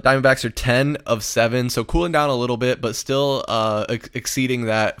 Diamondbacks are 10 of 7, so cooling down a little bit, but still exceeding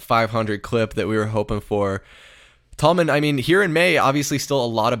that 500 clip that we were hoping for. Tallman, I mean, here in May, obviously still a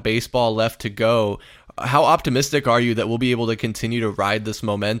lot of baseball left to go. How optimistic are you that we'll be able to continue to ride this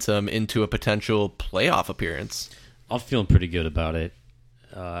momentum into a potential playoff appearance? I'm feeling pretty good about it.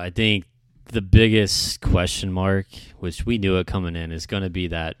 I think the biggest question mark, which we knew it coming in, is going to be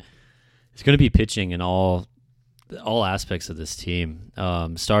pitching in all aspects of this team.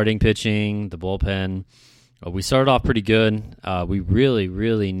 Starting pitching, the bullpen. We started off pretty good. We really,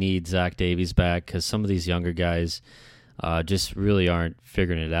 really need Zach Davies back because some of these younger guys just really aren't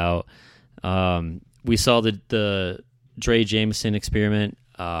figuring it out. We saw the Dre Jameson experiment.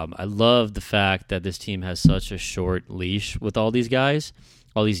 I love the fact that this team has such a short leash with all these guys,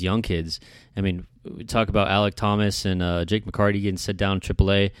 all these young kids. I mean, we talk about Alec Thomas and Jake McCarty getting set down in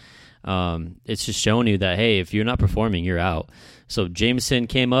AAA. It's just showing you that, hey, if you're not performing, you're out. So Jameson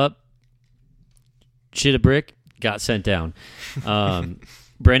came up, shit a brick, got sent down. Brandon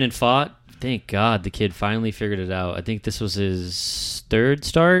Pfaadt, thank God the kid finally figured it out. I think this was his third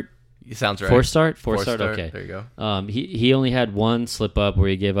start. Sounds right. Fourth start? Fourth start, okay. There you go. He only had one slip up where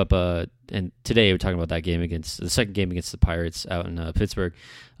he gave up and today we're talking about that game the second game against the Pirates out in Pittsburgh,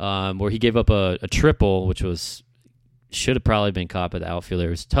 where he gave up a triple, which should have probably been caught by the outfielder.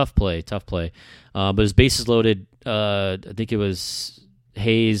 It was tough play. But his bases loaded. I think it was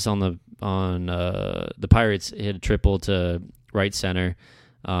Hayes on the Pirates hit a triple to right center,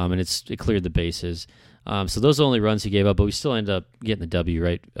 and it cleared the bases. So those are the only runs he gave up, but we still ended up getting the W,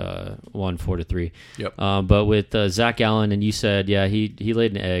 right? 4-3. Yep. But with Zach Allen, and you said, yeah, he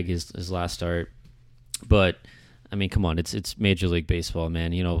laid an egg his last start. But I mean, come on, it's Major League Baseball,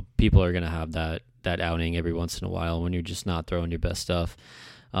 man. You know, people are gonna have that outing every once in a while when you're just not throwing your best stuff.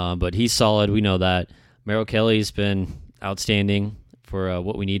 But he's solid. We know that. Merrill Kelly's been outstanding for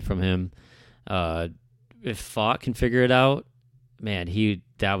what we need from him. If Pfaadt can figure it out, man,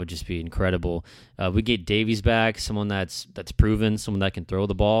 that would just be incredible. We get Davies back, someone that's proven, someone that can throw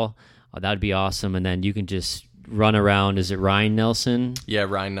the ball. That'd be awesome. And then you can just run around. Is it Ryan Nelson? Yeah,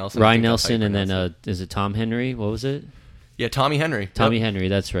 Ryan Nelson. Ryan Nelson, and then is it Tom Henry? What was it? Yeah, Tommy Henry. Tommy Henry,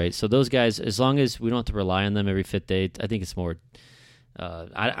 that's right. So those guys, as long as we don't have to rely on them every fifth day, I think it's more.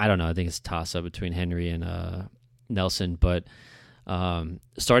 I don't know. I think it's a toss-up between Henry and Nelson, but then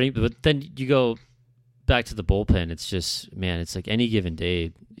you go back to the bullpen, it's just, man, it's like any given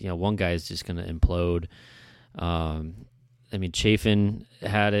day, one guy is just going to implode. I mean, Chafin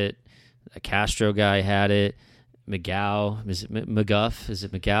had it. A Castro guy had it. McGow. Is it McGuff? Is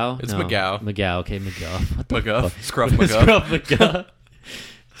it McGow? It's no. McGow. McGow. Okay, McGuff. What the McGuff. fuck? Scruff McGuff. Scruff McGuff.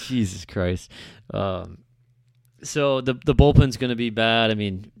 Jesus Christ. So the bullpen's going to be bad. I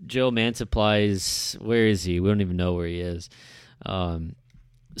mean, Joe Mantiply where is he? We don't even know where he is.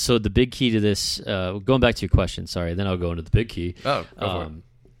 So the big key to this, going back to your question, sorry, then I'll go into the big key. Oh, go for it.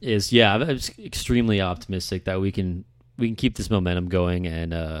 Is I'm extremely optimistic that we can keep this momentum going,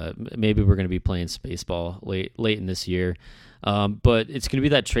 and maybe we're going to be playing some baseball late in this year. But it's going to be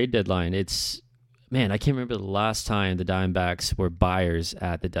that trade deadline. I can't remember the last time the Diamondbacks were buyers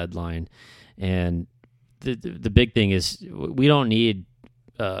at the deadline, and the big thing is we don't need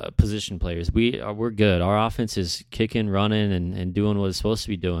position players. We're good. Our offense is kicking, running, and doing what it's supposed to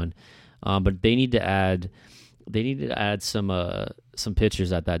be doing. But they need to add some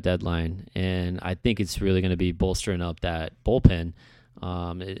pitchers at that deadline, and I think it's really going to be bolstering up that bullpen.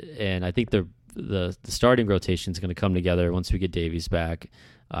 And I think the starting rotation is going to come together once we get Davies back.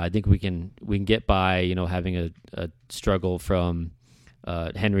 I think we can get by, having a struggle from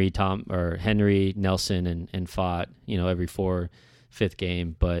Henry, Nelson, and Fott, every 4-5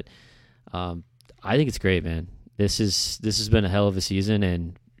 game. But I think it's great, man. This has been a hell of a season,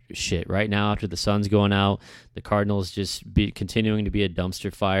 and shit. Right now, after the sun's going out, the Cardinals just continuing to be a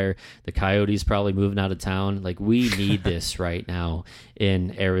dumpster fire. The Coyotes probably moving out of town. Like, we need this right now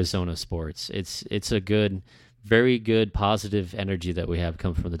in Arizona sports. It's a good, very good, positive energy that we have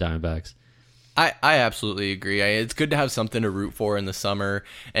come from the Diamondbacks. I absolutely agree. It's good to have something to root for in the summer,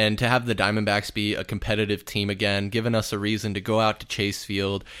 and to have the Diamondbacks be a competitive team again, giving us a reason to go out to Chase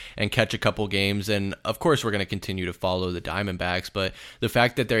Field and catch a couple games. And of course, we're going to continue to follow the Diamondbacks, but the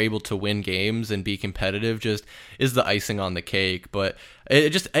fact that they're able to win games and be competitive just is the icing on the cake. But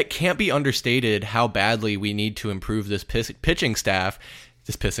it can't be understated how badly we need to improve this pitching staff.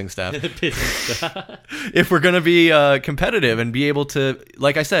 This pissing staff. If we're going to be competitive and be able to,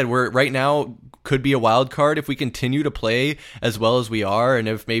 like I said, we're right now could be a wild card if we continue to play as well as we are. And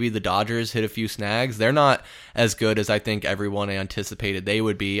if maybe the Dodgers hit a few snags, they're not as good as I think everyone anticipated they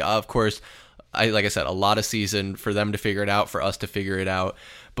would be. Of course, like I said, a lot of season for them to figure it out, for us to figure it out.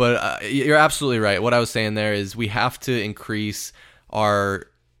 But you're absolutely right. What I was saying there is we have to increase our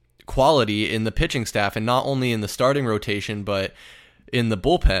quality in the pitching staff, and not only in the starting rotation, but in the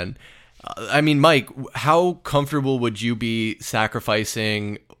bullpen. I mean, Mike, how comfortable would you be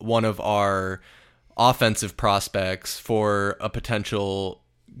sacrificing one of our offensive prospects for a potential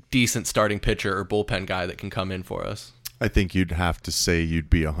decent starting pitcher or bullpen guy that can come in for us? I think you'd have to say you'd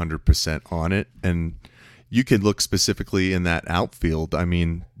be 100% on it. And you could look specifically in that outfield. I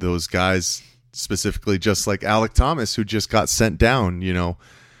mean, those guys specifically, just like Alec Thomas, who just got sent down,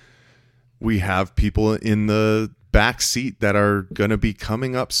 we have people in the back seat that are going to be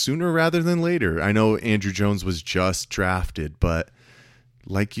coming up sooner rather than later. I know Andrew Jones was just drafted, but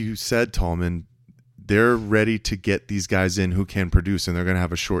like you said, Tallman, they're ready to get these guys in who can produce, and they're going to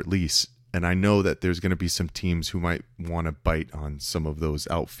have a short lease. And I know that there's going to be some teams who might want to bite on some of those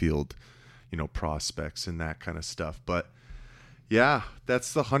outfield, prospects and that kind of stuff. But yeah,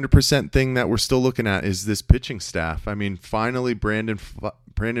 that's the 100% thing that we're still looking at is this pitching staff. I mean, finally, Brandon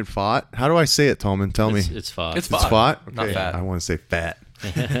Fott. How do I say it, Tallman? Tell me. It's Fott. It's Fott? Okay. Not fat. I want to say fat.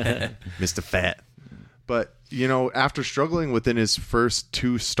 Mr. Fat. But, after struggling within his first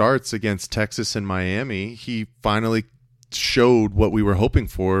 2 starts against Texas and Miami, he finally showed what we were hoping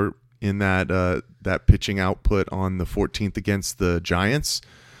for in that pitching output on the 14th against the Giants.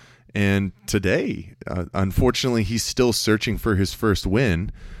 And today, unfortunately, he's still searching for his first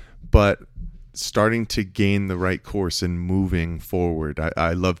win, but starting to gain the right course and moving forward.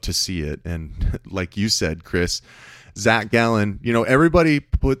 I love to see it. And like you said, Chris, Zach Gallen, everybody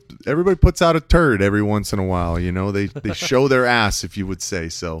puts out a turd every once in a while. They show their ass, if you would say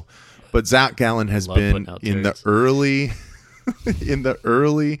so. But Zach Gallen has been in the early,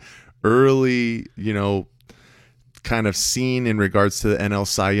 kind of scene in regards to the NL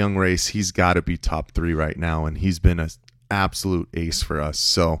Cy Young race. He's got to be top 3 right now, and he's been an absolute ace for us.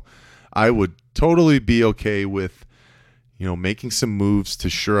 So I would totally be okay with, making some moves to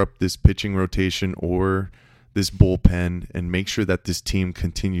shore up this pitching rotation or this bullpen and make sure that this team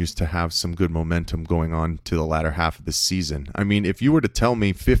continues to have some good momentum going on to the latter half of the season. I mean, if you were to tell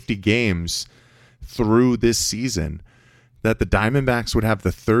me 50 games through this season that the Diamondbacks would have the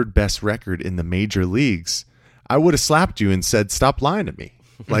 3rd best record in the major leagues, I would have slapped you and said, stop lying to me.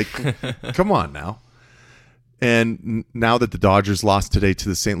 Like, come on now. And now that the Dodgers lost today to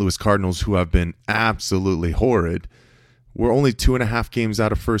the St. Louis Cardinals, who have been absolutely horrid, we're only 2.5 games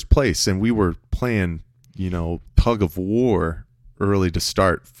out of first place, and we were playing, tug of war early to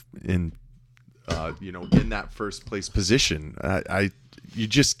start in that first place position. You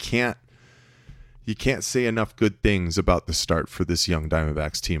just can't say enough good things about the start for this young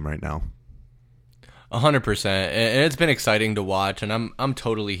Diamondbacks team right now. 100%, and it's been exciting to watch, and I'm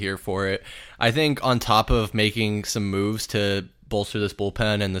totally here for it. I think on top of making some moves to bolster this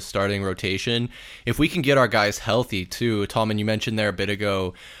bullpen and the starting rotation, if we can get our guys healthy too, Tallman, you mentioned there a bit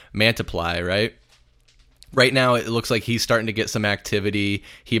ago, Mantiply, right? Right now, it looks like he's starting to get some activity.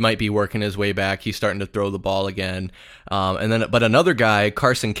 He might be working his way back. He's starting to throw the ball again. But another guy,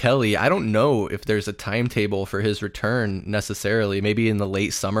 Carson Kelly, I don't know if there's a timetable for his return necessarily. Maybe in the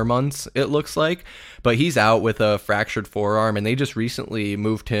late summer months, it looks like. But he's out with a fractured forearm, and they just recently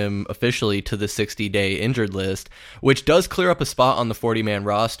moved him officially to the 60-day injured list, which does clear up a spot on the 40-man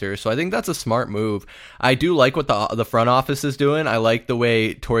roster. So I think that's a smart move. I do like what the front office is doing. I like the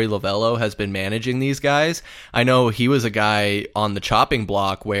way Torey Lovello has been managing these guys. I know he was a guy on the chopping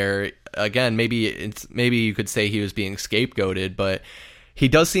block where, again, maybe you could say he was being scapegoated, but he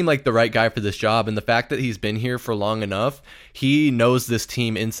does seem like the right guy for this job. And the fact that he's been here for long enough, he knows this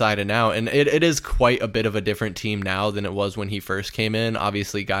team inside and out. And it is quite a bit of a different team now than it was when he first came in.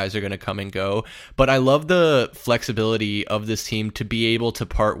 Obviously, guys are going to come and go. But I love the flexibility of this team to be able to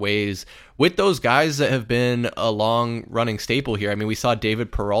part ways with those guys that have been a long-running staple here. I mean, we saw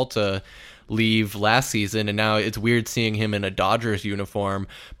David Peralta leave last season, and now it's weird seeing him in a Dodgers uniform,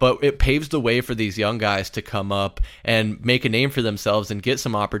 but it paves the way for these young guys to come up and make a name for themselves and get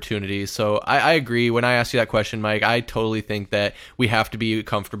some opportunities. So I agree. When I asked you that question, Mike, I totally think that we have to be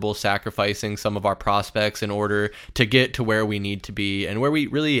comfortable sacrificing some of our prospects in order to get to where we need to be and where we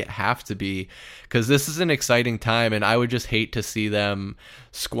really have to be, because this is an exciting time, and I would just hate to see them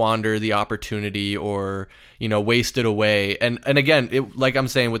squander the opportunity or waste it away. And again, like I'm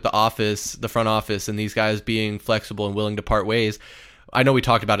saying, with the front office, and these guys being flexible and willing to part ways. I know we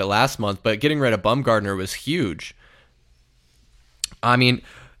talked about it last month, but getting rid of Bumgarner was huge. I mean,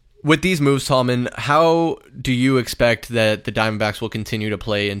 with these moves, Tallman, how do you expect that the Diamondbacks will continue to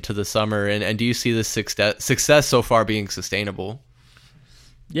play into the summer, and do you see this success so far being sustainable?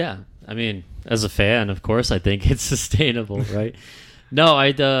 Yeah, I mean, as a fan, of course, I think it's sustainable, right? No,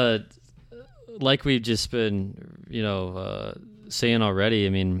 like we've just been, saying already. I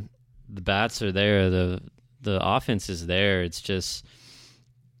mean, the bats are there, the offense is there. It's just,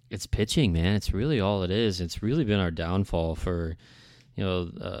 it's pitching, man. It's really all it is. It's really been our downfall for,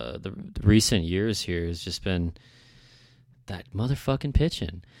 the recent years here. Has just been that motherfucking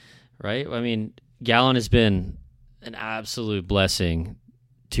pitching, right? I mean, Gallon has been an absolute blessing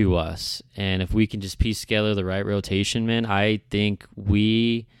to us, and if we can just piece together the right rotation, man, I think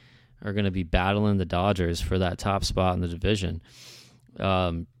we are going to be battling the Dodgers for that top spot in the division.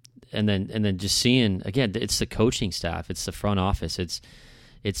 And then just seeing, again, it's the coaching staff, it's the front office, it's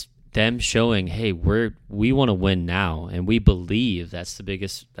them showing, hey, we want to win now, and we believe. That's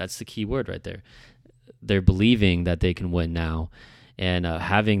the key word right there. They're believing that they can win now, and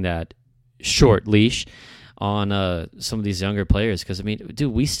having that short leash on some of these younger players, because I mean,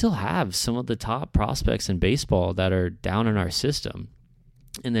 dude, we still have some of the top prospects in baseball that are down in our system.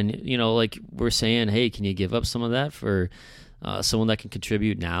 And then, like we're saying, hey, can you give up some of that for someone that can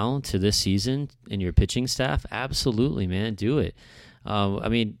contribute now to this season in your pitching staff? Absolutely, man, do it. I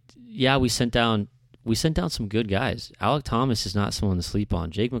mean, yeah, we sent down some good guys. Alec Thomas is not someone to sleep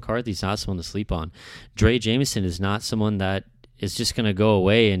on. Jake McCarthy is not someone to sleep on. Dre Jameson is not someone that is just going to go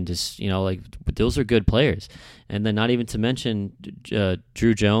away and just, those are good players. And then not even to mention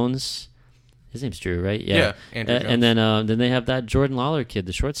Drew Jones. His name's Drew, right? Yeah. Andrew Jones. And then they have that Jordan Lawler kid,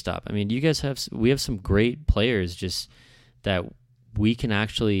 the shortstop. I mean, we have some great players just that we can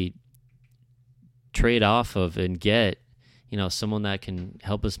actually trade off of and get, someone that can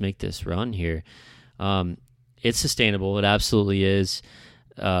help us make this run here. It's sustainable. It absolutely is.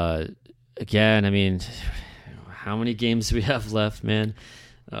 Again, I mean, how many games do we have left, man?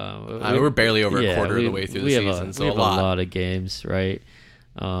 We're barely over a quarter of the way through the season, so we have a lot of games, right?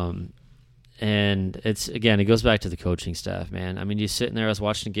 And it goes back to the coaching staff, man. I mean, you're sitting there. I was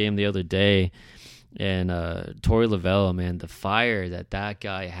watching a game the other day, and Torey Lovello, man, the fire that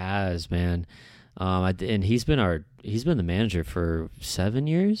guy has, man. And he's been the manager for 7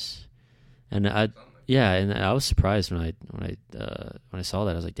 years, and I was surprised when I saw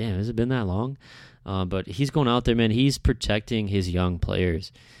that. I was like, damn, has it been that long? But he's going out there, man. He's protecting his young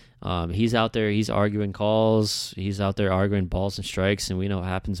players. He's out there. He's arguing calls. He's out there arguing balls and strikes, and we know what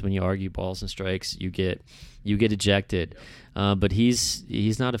happens when you argue balls and strikes. You get ejected. But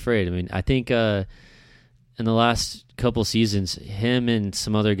he's not afraid. I mean, I think in the last couple seasons, him and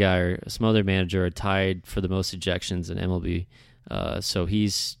some other guy or some other manager are tied for the most ejections in MLB. So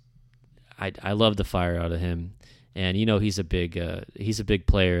I love the fire out of him, and he's a big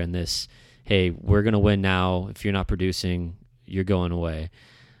player in this. Hey, we're gonna win now. If you're not producing, you're going away.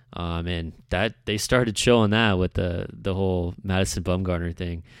 And that they started showing that with the whole Madison Bumgarner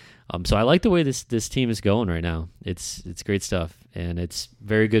thing. So I like the way this team is going right now. It's great stuff, and it's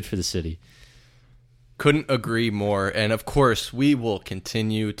very good for the city. Couldn't agree more. And of course, we will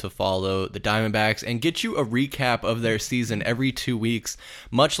continue to follow the Diamondbacks and get you a recap of their season every 2 weeks,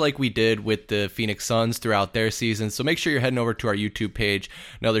 much like we did with the Phoenix Suns throughout their season. So make sure you're heading over to our YouTube page,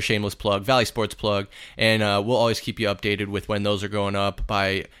 another shameless plug, Valley Sports plug, and we'll always keep you updated with when those are going up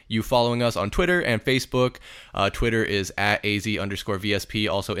by you following us on Twitter and Facebook. Twitter is at AZ_VSP,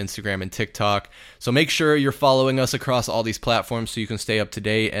 also Instagram and TikTok. So make sure you're following us across all these platforms so you can stay up to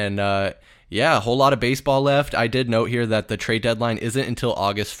date. And yeah, a whole lot of baseball left. I did note here that the trade deadline isn't until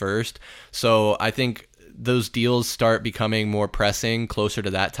August 1st. So I think those deals start becoming more pressing closer to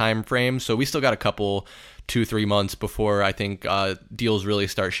that time frame. So we still got a couple, 2-3 months before I think deals really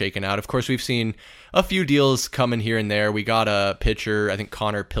start shaking out. Of course, we've seen a few deals coming here and there. We got a pitcher, I think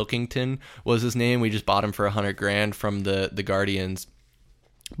Connor Pilkington was his name. We just bought him for $100,000 from the Guardians.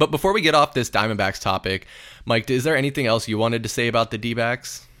 But before we get off this Diamondbacks topic, Mike, is there anything else you wanted to say about the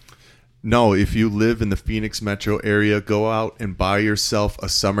D-backs? No, if you live in the Phoenix metro area, go out and buy yourself a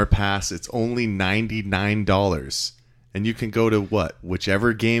summer pass. It's only $99. And you can go to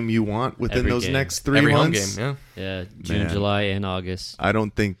whichever game you want within those next 3 months. Every home game, Yeah, June, July, and August. I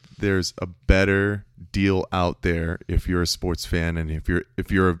don't think there's a better deal out there if you're a sports fan, and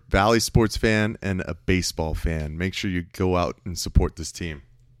if you're a Valley sports fan and a baseball fan, make sure you go out and support this team.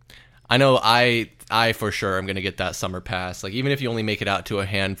 I know I for sure am going to get that summer pass. Like, even if you only make it out to a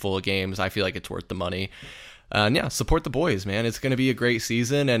handful of games, I feel like it's worth the money. And yeah, support the boys, man. It's going to be a great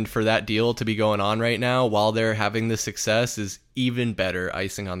season, and for that deal to be going on right now while they're having this success is even better,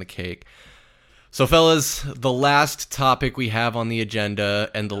 icing on the cake. So, fellas, the last topic we have on the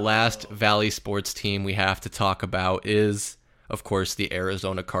agenda and the last Valley sports team we have to talk about is, of course, the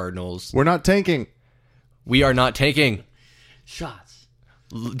Arizona Cardinals. We're not tanking. We are not tanking. Shots.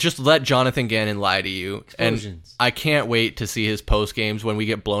 Just let Jonathan Gannon lie to you. Explosions. And I can't wait to see his post games when we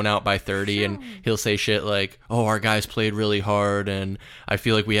get blown out by 30 and he'll say shit like, "Oh, our guys played really hard and I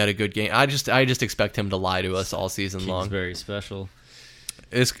feel like we had a good game." I just expect him to lie to us all season long. Very special.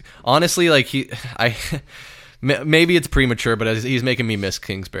 It's honestly like maybe it's premature, but he's making me miss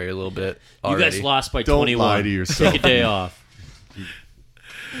Kingsbury a little bit already. You guys lost by Don't 21. lie to yourself. Take a day off.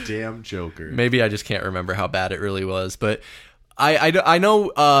 Damn joker. Maybe I just can't remember how bad it really was, but I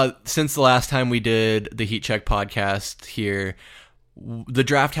know since the last time we did the Heat Check podcast here, the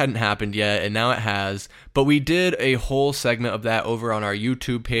draft hadn't happened yet, and now it has. But we did a whole segment of that over on our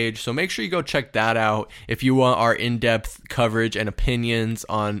YouTube page, so make sure you go check that out if you want our in-depth coverage and opinions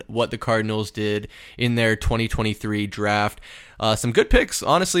on what the Cardinals did in their 2023 draft. Some good picks,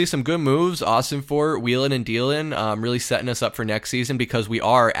 honestly, some good moves. Austin Fort, wheeling and dealing, really setting us up for next season because we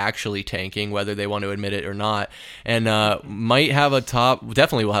are actually tanking, whether they want to admit it or not. And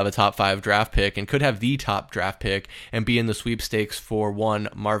definitely will have a top 5 draft pick and could have the top draft pick and be in the sweepstakes for one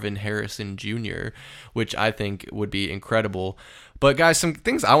Marvin Harrison Jr., which I think would be incredible. But guys, some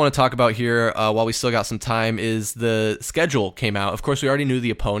things I want to talk about here while we still got some time is the schedule came out. Of course, we already knew the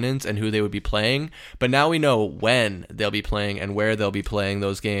opponents and who they would be playing, but now we know when they'll be playing and where they'll be playing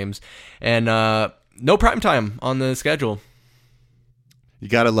those games. And no prime time on the schedule. You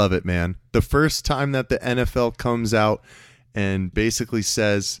got to love it, man. The first time that the NFL comes out and basically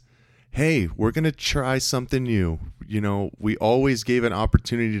says, hey, we're going to try something new. You know, we always gave an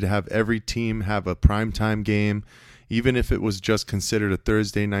opportunity to have every team have a primetime game, even if it was just considered a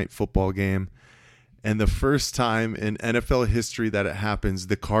Thursday night football game. And the first time in NFL history that it happens,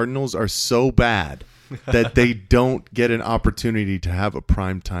 the Cardinals are so bad that they don't get an opportunity to have a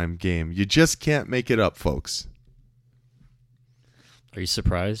primetime game. You just can't make it up, folks. Are you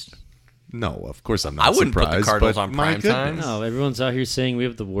surprised? No, of course I'm not I wouldn't surprised. put the Cardinals but on my prime time. goodness. No, everyone's out here saying we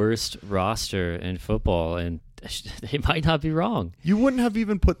have the worst roster in football, and they might not be wrong. You wouldn't have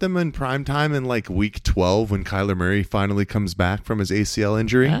even put them in prime time in like week 12 when Kyler Murray finally comes back from his ACL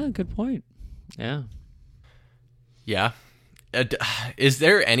injury? Yeah, good point. Yeah. Yeah. Is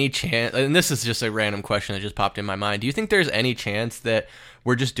there any chance, and this is just a random question that just popped in my mind, do you think there's any chance that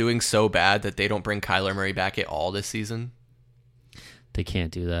we're just doing so bad that they don't bring Kyler Murray back at all this season? They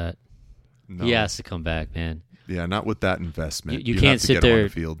can't do that. No. He has to come back, man. Yeah, not with that investment. You have can't to sit get him there. on the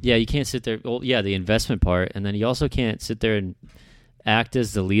field. Yeah, you can't sit there. Well, yeah, the investment part, and then you also can't sit there and act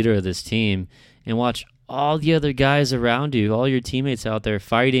as the leader of this team and watch all the other guys around you, all your teammates out there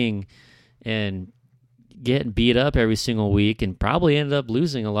fighting and getting beat up every single week, and probably ended up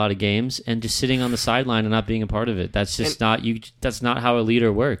losing a lot of games, and just sitting on the sideline and not being a part of it. That's just not you. That's not how a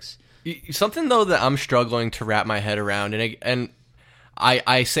leader works. Something though that I'm struggling to wrap my head around, and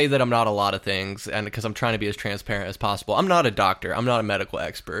I say that I'm not a lot of things, and because I'm trying to be as transparent as possible. I'm not a doctor. I'm not a medical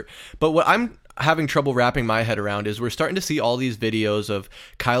expert. But what I'm having trouble wrapping my head around is we're starting to see all these videos of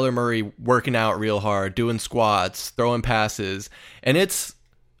Kyler Murray working out real hard, doing squats, throwing passes, and it's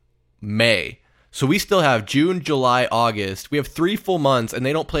May. So we still have June, July, August. We have 3 full months, and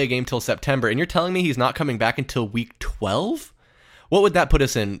they don't play a game till September. And you're telling me he's not coming back until week 12? What would that put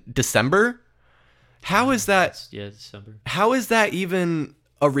us in? December? How is that? Yeah, December. How is that even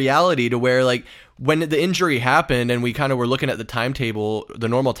a reality to where, like, when the injury happened and we kind of were looking at the timetable, the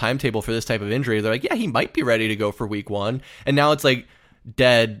normal timetable for this type of injury, they're like, yeah, he might be ready to go for week 1. And now it's like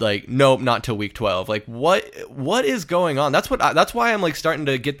dead, like, nope, not till week 12. Like, what is going on? That's why I'm like starting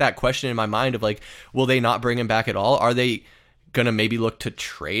to get that question in my mind of like, will they not bring him back at all? Are they gonna maybe look to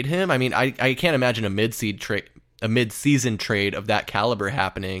trade him? I mean, I can't imagine a mid-season trade of that caliber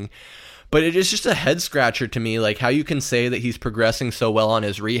happening. But it is just a head scratcher to me, like how you can say that he's progressing so well on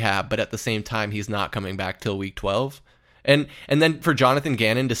his rehab, but at the same time he's not coming back till week 12. And then for Jonathan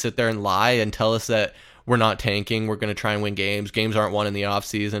Gannon to sit there and lie and tell us that we're not tanking, we're going to try and win games. Games aren't won in the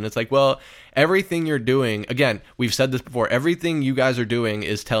offseason. It's like, well, everything you're doing, again, we've said this before, everything you guys are doing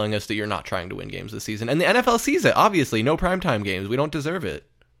is telling us that you're not trying to win games this season. And the NFL sees it, obviously. No primetime games. We don't deserve it.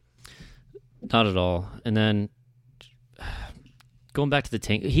 Not at all. And then going back to the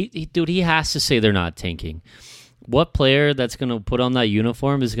tank, he has to say they're not tanking. What player that's going to put on that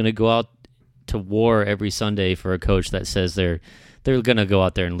uniform is going to go out to war every Sunday for a coach that says they're going to go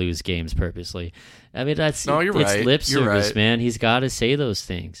out there and lose games purposely? I mean, it's lip service, man. He's got to say those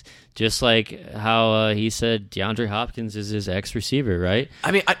things. Just like how he said DeAndre Hopkins is his ex-receiver, right?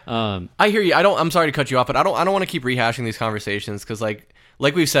 I mean, I hear you. I'm sorry to cut you off, but I don't want to keep rehashing these conversations because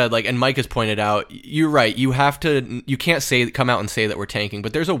like we've said, like, and Mike has pointed out, you're right. You can't come out and say that we're tanking,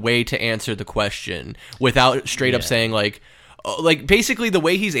 but there's a way to answer the question without straight up saying like basically the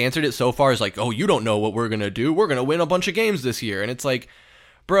way he's answered it so far is like, oh, you don't know what we're going to do. We're going to win a bunch of games this year. And it's like,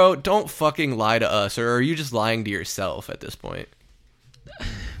 bro, don't fucking lie to us. Or are you just lying to yourself at this point?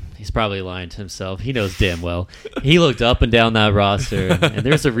 He's probably lying to himself. He knows damn well. He looked up and down that roster, and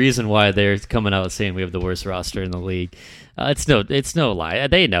there's a reason why they're coming out saying we have the worst roster in the league. It's no lie.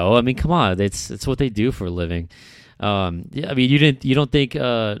 They know. I mean, come on. It's what they do for a living. I mean, you don't think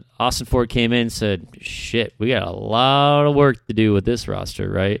Austin Ford came in and said, "Shit, we got a lot of work to do with this roster,"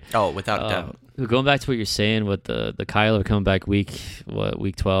 right? Oh, without a doubt. Going back to what you're saying with the Kyler coming back week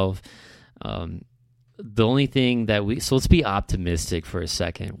 12. The only thing so let's be optimistic for a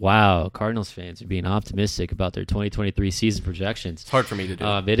second. Wow, Cardinals fans are being optimistic about their 2023 season projections. It's hard for me to do.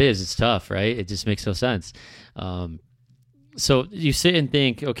 It is. It's tough, right? It just makes no sense. So you sit and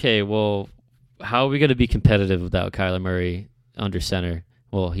think, okay, well, how are we going to be competitive without Kyler Murray under center?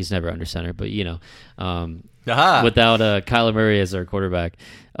 Well, he's never under center, but without Kyler Murray as our quarterback,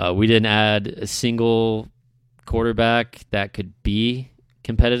 we didn't add a single quarterback that could be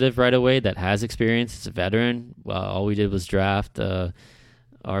competitive right away, that has experience. It's a veteran. All we did was draft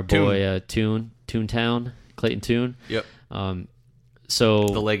our boy Toontown, Clayton Tune. Yep. So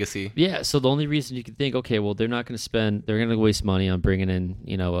the legacy. Yeah. So the only reason you can think, okay, well, they're going to waste money on bringing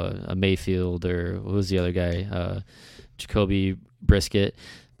in, a Mayfield, or what was the other guy? Jacoby Brissett.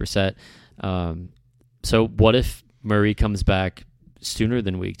 So what if Murray comes back sooner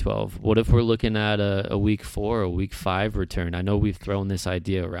than week 12? What if we're looking at a week 4 or week 5 return? I know we've thrown this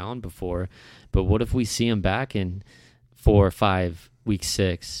idea around before, but what if we see him back in 4 or 5, week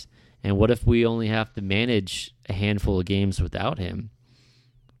 6? And what if we only have to manage a handful of games without him?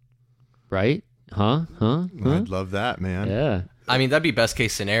 Right? Huh? I'd love that, man. Yeah. I mean, that'd be best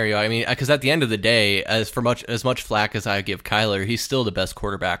case scenario. I mean, because at the end of the day, as much flack as I give Kyler, he's still the best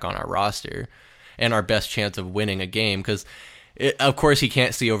quarterback on our roster and our best chance of winning a game. Because, of course, he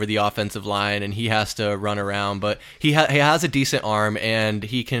can't see over the offensive line and he has to run around, but he has a decent arm and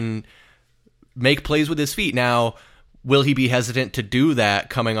he can make plays with his feet. Now, will he be hesitant to do that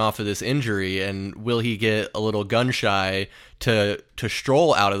coming off of this injury, and will he get a little gun shy to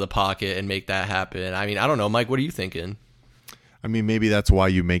stroll out of the pocket and make that happen? I mean, I don't know, Mike. What are you thinking? I mean, maybe that's why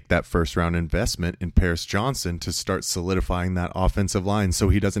you make that first-round investment in Paris Johnson to start solidifying that offensive line so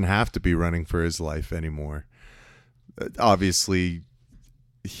he doesn't have to be running for his life anymore. Obviously,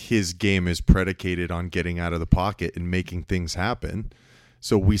 his game is predicated on getting out of the pocket and making things happen.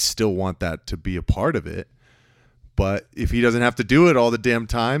 So we still want that to be a part of it. But if he doesn't have to do it all the damn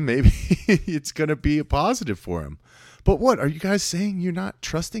time, maybe it's going to be a positive for him. But what, are you guys saying you're not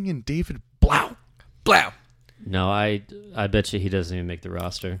trusting in David Blau? Blau. No, I bet you he doesn't even make the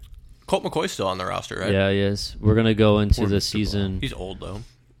roster. Colt McCoy's still on the roster, right? Yeah, he is. We're going to go into Poor the Mr. season. He's old, though.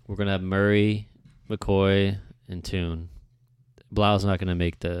 We're going to have Murray, McCoy, and Toon. Blau's not going to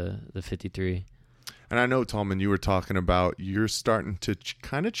make the 53. And I know, Tallman, you were talking about you're starting to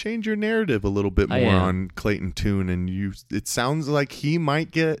kind of change your narrative a little bit more on Clayton Toon, and it sounds like he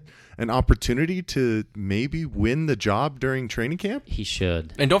might get an opportunity to maybe win the job during training camp. He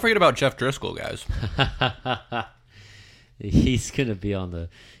should. And don't forget about Jeff Driscoll, guys. He's gonna be on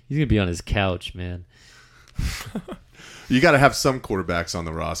his couch, man. You got to have some quarterbacks on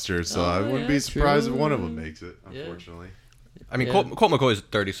the roster, so I wouldn't be surprised if one of them makes it, unfortunately. I mean, Colt McCoy is a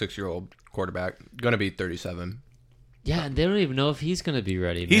 36-year-old quarterback, going to be 37. Yeah, and they don't even know if he's going to be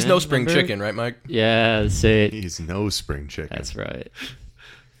ready. He's no spring chicken, right, Mike? Yeah, say it. He's no spring chicken. That's right.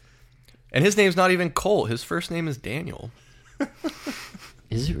 And his name's not even Colt. His first name is Daniel.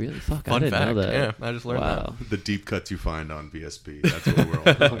 Is it really? Fuck, Fun I didn't fact. know that. Yeah, I just learned that. The deep cuts you find on VSP. That's what we're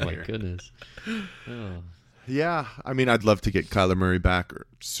all doing Oh, my here. goodness. Oh. Yeah, I mean, I'd love to get Kyler Murray back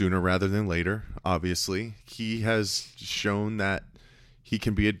sooner rather than later, obviously. He has shown that he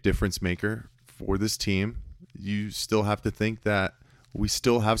can be a difference maker for this team. You still have to think that we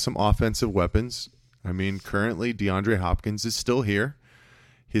still have some offensive weapons. I mean, currently DeAndre Hopkins is still here.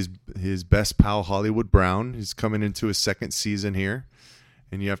 His best pal, Hollywood Brown, is coming into his second season here.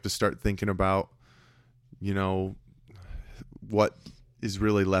 And you have to start thinking about, what is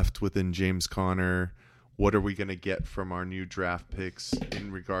really left within James Conner. What are we going to get from our new draft picks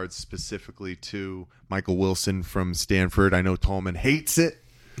in regards specifically to Michael Wilson from Stanford? I know Tallman hates it,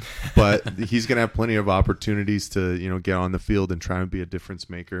 but he's going to have plenty of opportunities to, get on the field and try and be a difference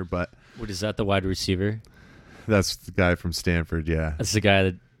maker. But What is that, the wide receiver? that's the guy from Stanford, yeah. That's the guy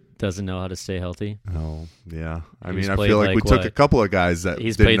that doesn't know how to stay healthy? Oh, yeah. I He's mean, I played feel like we took what? a couple of guys that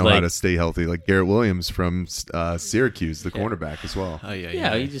He's didn't played know how like- to stay healthy, like Garrett Williams from Syracuse, the cornerback as well. Oh,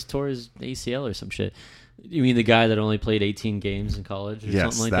 Yeah, he just tore his ACL or some shit. You mean the guy that only played 18 games in college or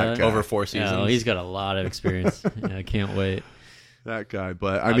Yes, something like that that? guy. Over 4 seasons. Yeah, he's got a lot of experience. Yeah, I can't wait. That guy.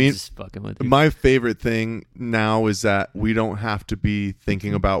 But, I'm I mean, just fucking with you. my favorite thing now is that we don't have to be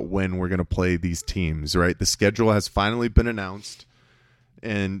thinking about when we're going to play these teams, right? The schedule has finally been announced,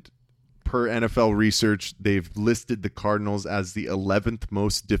 and per NFL research, they've listed the Cardinals as the 11th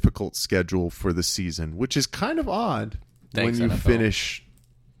most difficult schedule for the season, which is kind of odd Thanks, when you NFL. finish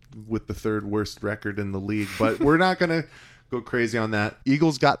with the third worst record in the league. But we're not going to go crazy on that.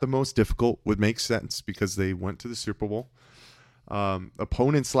 Eagles got the most difficult, would make sense because they went to the Super Bowl.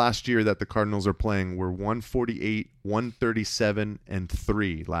 Opponents last year that the Cardinals are playing were 148, 137, and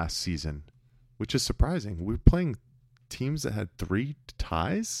 3 last season, which is surprising. We're playing teams that had 3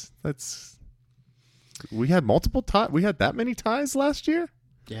 ties. We had multiple ties. We had that many ties last year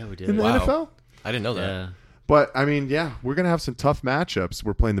Yeah, we did. in the Wow. NFL. I didn't know that. Yeah. But, I mean, yeah, we're going to have some tough matchups.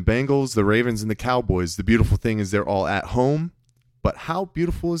 We're playing the Bengals, the Ravens, and the Cowboys. The beautiful thing is they're all at home. But how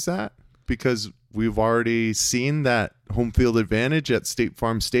beautiful is that? Because we've already seen that home field advantage at State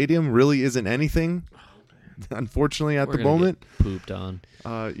Farm Stadium really isn't anything, unfortunately, at We're the gonna moment. get pooped on.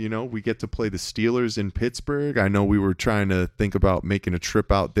 We get to play the Steelers in Pittsburgh. I know we were trying to think about making a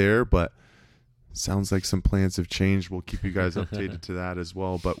trip out there, but sounds like some plans have changed. We'll keep you guys updated to that as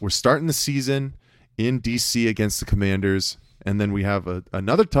well. But we're starting the season in D.C. against the Commanders, and then we have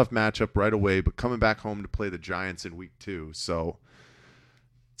another tough matchup right away, but coming back home to play the Giants in week 2. So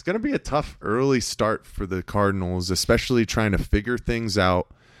it's going to be a tough early start for the Cardinals, especially trying to figure things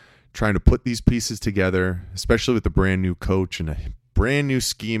out, trying to put these pieces together, especially with a brand new coach and a brand new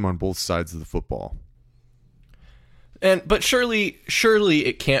scheme on both sides of the football. But surely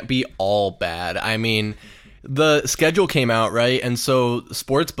it can't be all bad. I mean, the schedule came out, right? And so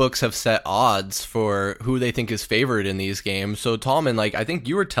sports books have set odds for who they think is favored in these games. So Tallman, I think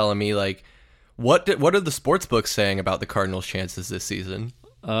you were telling me, what are the sports books saying about the Cardinals' chances this season?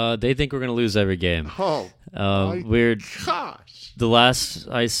 They think we're going to lose every game. Oh, We're gosh. the last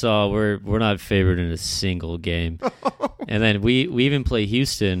I saw, we're not favored in a single game. And then we even play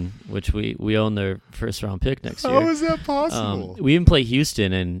Houston, which we own their first round pick next year. How is that possible? We even play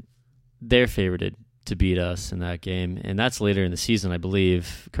Houston, and they're favored to beat us in that game, and that's later in the season, I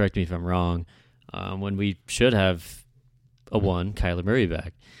believe. Correct me if I'm wrong. When we should have Kyler Murray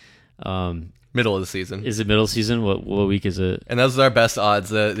back. Middle of the season. Is it middle season? What week is it? And those are our best odds.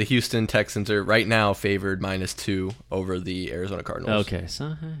 The Houston Texans are right now favored -2 over the Arizona Cardinals. Okay,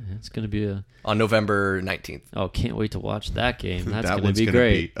 so it's going to be on November 19th. Oh, can't wait to watch that game. That's that going to be gonna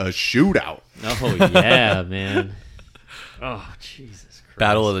great. Be a shootout. Oh, yeah, man. Oh, Jesus Christ.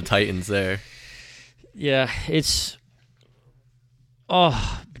 Battle of the Titans there. Yeah, it's...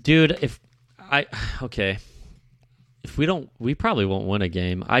 Oh, dude, if we probably won't win a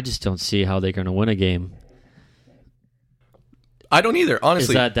game. I just don't see how they're going to win a game. I don't either,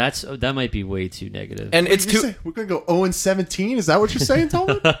 honestly. That might be way too negative. And it's too. We're going to go 0-17. Is that what you're saying,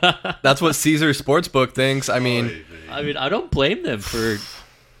 Tolman? That's what Caesar Sportsbook thinks. I mean, I don't blame them for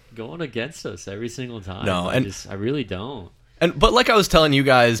going against us every single time. No, I really don't. But like I was telling you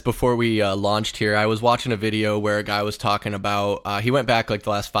guys before we launched here, I was watching a video where a guy was talking about, he went back like the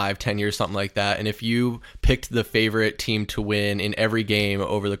last 5-10 years, something like that. And if you picked the favorite team to win in every game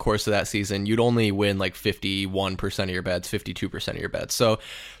over the course of that season, you'd only win like 51% of your bets, 52% of your bets. So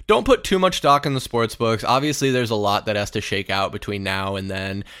don't put too much stock in the sports books. Obviously, there's a lot that has to shake out between now and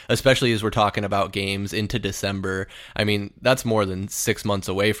then, especially as we're talking about games into December. I mean, that's more than 6 months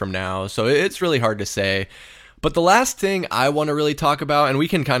away from now. So it's really hard to say. But the last thing I want to really talk about, and we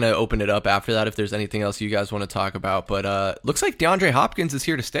can kind of open it up after that if there's anything else you guys want to talk about, but looks like DeAndre Hopkins is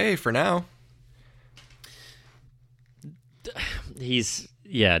here to stay for now. He's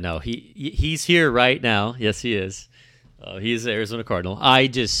here right now. Yes, he is. He's the Arizona Cardinal.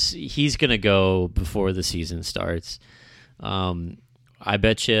 He's going to go before the season starts. I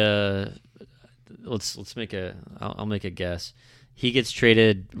bet you, I'll make a guess. He gets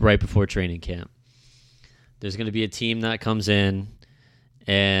traded right before training camp. There's going to be a team that comes in,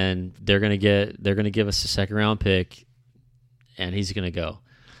 and they're going to give us a second round pick, and he's going to go.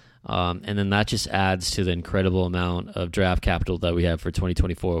 And then that just adds to the incredible amount of draft capital that we have for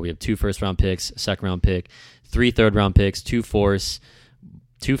 2024. We have 2 first-round picks, a second-round pick, 3 third-round picks, 2 fourths,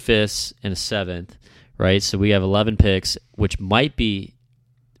 2 fifths, and a 7th, right? So we have 11 picks, which might be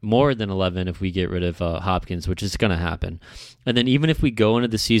more than 11 if we get rid of Hopkins, which is going to happen. And then even if we go into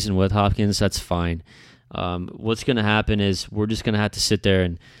the season with Hopkins, that's fine. What's going to happen is we're just going to have to sit there,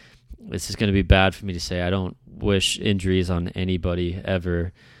 and this is going to be bad for me to say. I don't wish injuries on anybody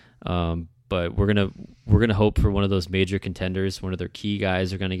ever, but we're gonna hope for one of those major contenders. One of their key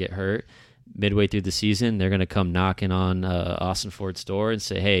guys are going to get hurt midway through the season. They're going to come knocking on Austin Ford's door and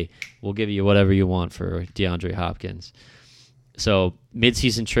say, "Hey, we'll give you whatever you want for DeAndre Hopkins." So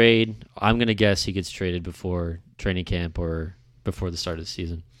mid-season trade. I'm going to guess he gets traded before training camp or before the start of the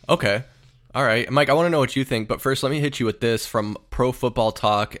season. Okay. All right, Mike, I want to know what you think, but first let me hit you with this from Pro Football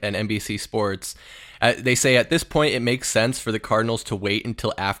Talk and NBC Sports. They say at this point it makes sense for the Cardinals to wait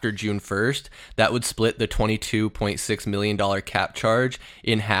until after June 1st. That would split the $22.6 million cap charge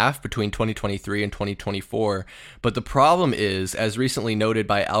in half between 2023 and 2024. But the problem is, as recently noted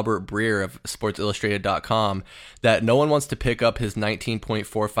by Albert Breer of SportsIllustrated.com, that no one wants to pick up his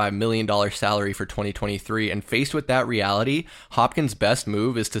 $19.45 million salary for 2023. And faced with that reality, Hopkins' best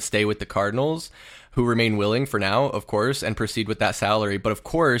move is to stay with the Cardinals, who remain willing for now, of course, and proceed with that salary. But of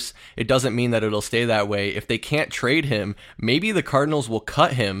course, it doesn't mean that it'll stay that way. If they can't trade him, maybe the Cardinals will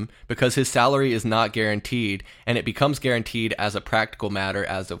cut him because his salary is not guaranteed, and it becomes guaranteed as a practical matter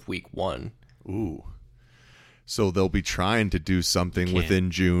as of week 1. Ooh. So they'll be trying to do something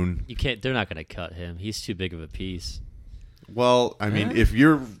within June. You can't. They're not going to cut him. He's too big of a piece. Well, I mean, if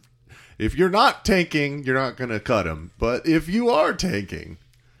you're not tanking, you're not going to cut him. But if you are tanking,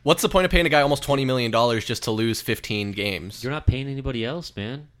 what's the point of paying a guy almost $20 million just to lose 15 games? You're not paying anybody else,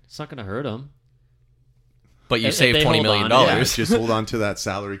 man. It's not going to hurt him. But you save $20 million. Just hold on to that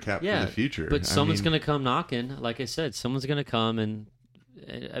salary cap for the future. But someone's going to come knocking. Like I said, someone's going to come, and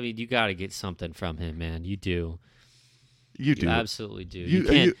I mean, you got to get something from him, man. You do. You absolutely do. You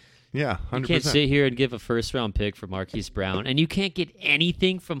can't. 100%. You can't sit here and give a first-round pick for Marquise Brown, and you can't get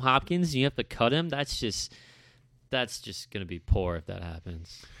anything from Hopkins, and you have to cut him. That's just going to be poor if that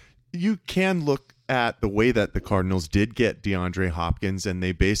happens. You can look at the way that the Cardinals did get DeAndre Hopkins, and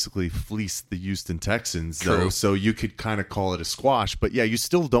they basically fleeced the Houston Texans, though. So you could kind of call it a squash. But yeah, you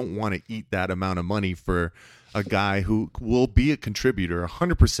still don't want to eat that amount of money for a guy who will be a contributor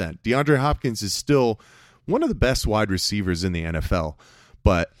 100%. DeAndre Hopkins is still one of the best wide receivers in the NFL.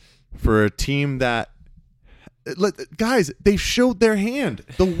 But for a team that, guys, they showed their hand.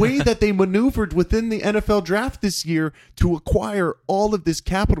 The way that they maneuvered within the NFL draft this year to acquire all of this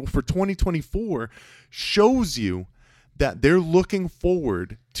capital for 2024 shows you that they're looking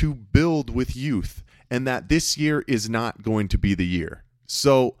forward to build with youth, and that this year is not going to be the year.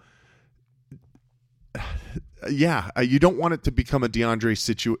 So you don't want it to become a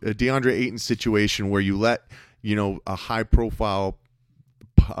DeAndre Ayton situation where you let, a high profile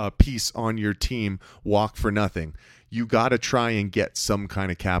piece on your team walk for nothing. You got to try and get some kind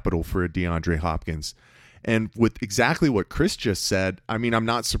of capital for a DeAndre Hopkins. And with exactly what Chris just said, I mean, I'm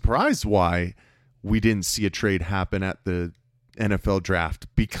not surprised why we didn't see a trade happen at the NFL draft,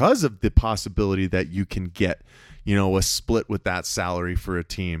 because of the possibility that you can get, a split with that salary for a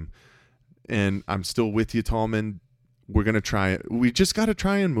team. And I'm still with you, Tallman. We're going to try it. We just got to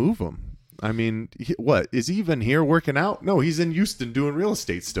try and move him. I mean, what? Is he even here working out? No, he's in Houston doing real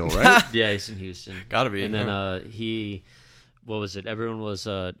estate still, right? Yeah, he's in Houston. Gotta be. And then what was it? Everyone was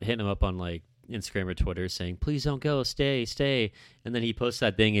hitting him up on like Instagram or Twitter saying, please don't go, stay. And then he posted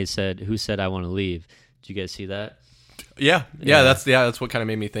that thing. He said, who said I want to leave? Did you guys see that? Yeah. That's what kind of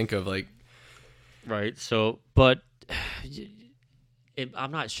made me think of like. Right. So, but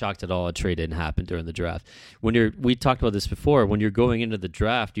I'm not shocked at all a trade didn't happen during the draft. We talked about this before. When you're going into the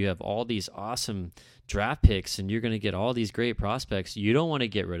draft, you have all these awesome draft picks, and you're going to get all these great prospects. You don't want to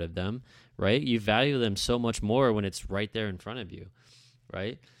get rid of them, right? You value them so much more when it's right there in front of you,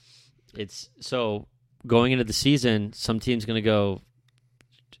 right? It's so going into the season, some team's going to go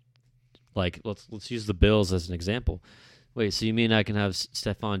like let's use the Bills as an example. Wait, so you mean I can have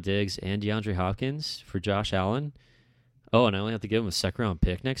Stephon Diggs and DeAndre Hopkins for Josh Allen? Oh, and I only have to give him a second-round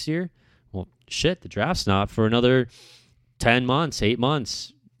pick next year? Well, shit, the draft's not for another 10 months, 8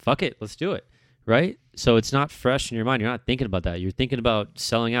 months. Fuck it, let's do it, right? So it's not fresh in your mind. You're not thinking about that. You're thinking about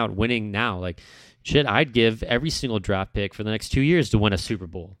selling out, winning now. Like, shit, I'd give every single draft pick for the next 2 years to win a Super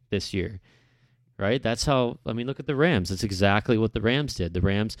Bowl this year, right? That's how, look at the Rams. That's exactly what the Rams did. The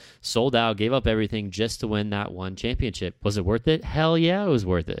Rams sold out, gave up everything just to win that one championship. Was it worth it? Hell yeah, it was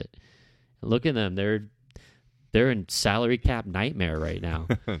worth it. Look at them. They're in salary cap nightmare right now.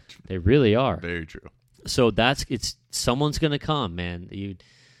 They really are. Very true. So someone's going to come, man.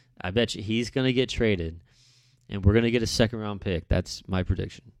 I bet you he's going to get traded, and we're going to get a second-round pick. That's my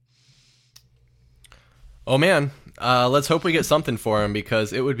prediction. Oh, man. Let's hope we get something for him,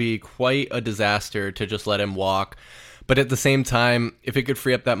 because it would be quite a disaster to just let him walk. But at the same time, if it could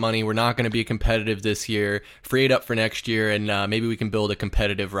free up that money, we're not going to be competitive this year. Free it up for next year, and maybe we can build a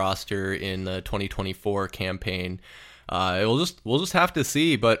competitive roster in the 2024 campaign. We'll just have to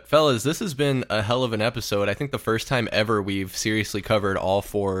see. But fellas, this has been a hell of an episode. I think the first time ever we've seriously covered all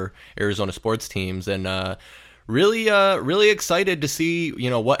 4 Arizona sports teams, and really excited to see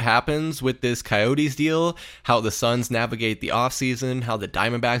what happens with this Coyotes deal, how the Suns navigate the offseason, how the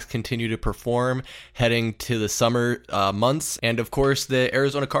Diamondbacks continue to perform heading to the summer months, and of course the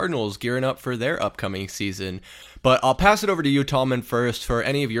Arizona Cardinals gearing up for their upcoming season. But I'll pass it over to you, Tallman, first for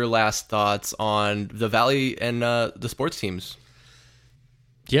any of your last thoughts on the Valley and the sports teams.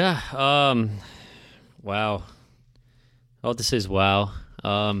 Yeah. Wow. All this is wow.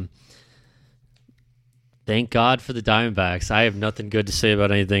 Thank God for the Diamondbacks. I have nothing good to say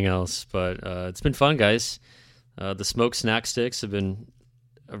about anything else, but it's been fun, guys. The smoked snack sticks have been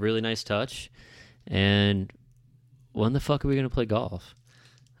a really nice touch. And when the fuck are we going to play golf?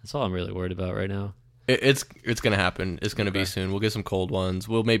 That's all I'm really worried about right now. It's going to happen. It's going to be soon. We'll get some cold ones.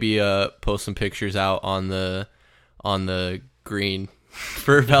 We'll maybe post some pictures out on the green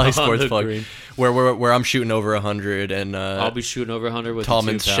for Valley Sports Plug, where I'm shooting over 100, and I'll be shooting over 100 with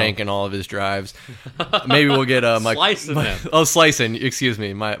Tallman's shanking all of his drives. Maybe we'll get Mike slicing them. Oh, slicing. Excuse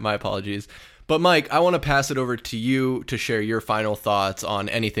me. My apologies. But Mike, I want to pass it over to you to share your final thoughts on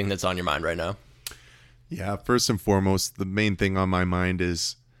anything that's on your mind right now. Yeah, first and foremost, the main thing on my mind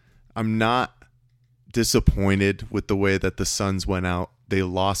is I'm not disappointed with the way that the Suns went out. They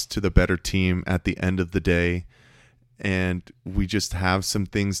lost to the better team at the end of the day. And we just have some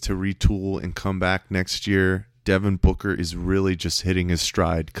things to retool and come back next year. Devin Booker is really just hitting his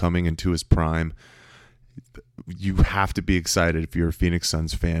stride, coming into his prime. You have to be excited if you're a Phoenix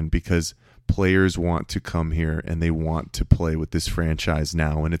Suns fan, because players want to come here and they want to play with this franchise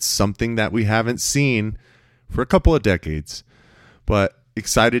now. And it's something that we haven't seen for a couple of decades. But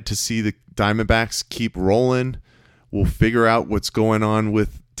excited to see the Diamondbacks keep rolling. We'll figure out what's going on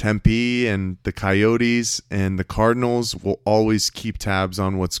with Tempe and the Coyotes, and the Cardinals. Will always keep tabs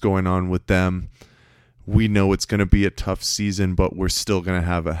on what's going on with them. We know it's going to be a tough season, but we're still going to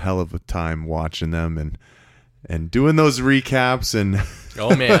have a hell of a time watching them and doing those recaps and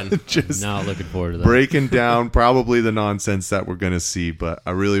oh man, just not looking forward to that. Breaking down probably the nonsense that we're going to see. But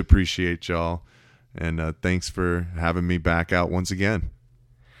I really appreciate y'all, and thanks for having me back out once again.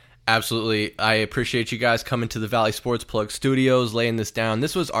 Absolutely. I appreciate you guys coming to the Valley Sports Plug Studios, laying this down.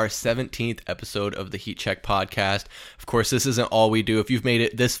 This was our 17th episode of the Heat Check podcast. Of course, this isn't all we do. If you've made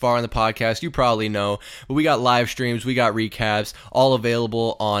it this far in the podcast, you probably know. But we got live streams, we got recaps, all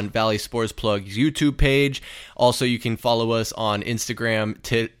available on Valley Sports Plug's YouTube page. Also, you can follow us on Instagram,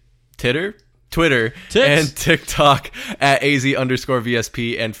 Twitter, and TikTok at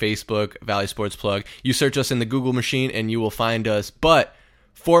AZ_VSP, and Facebook, Valley Sports Plug. You search us in the Google machine and you will find us. But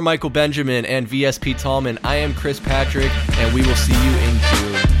for Michael Benjamin and VSP Tallman, I am Chris Patrick, and we will see you in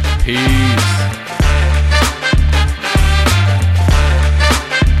June. Peace.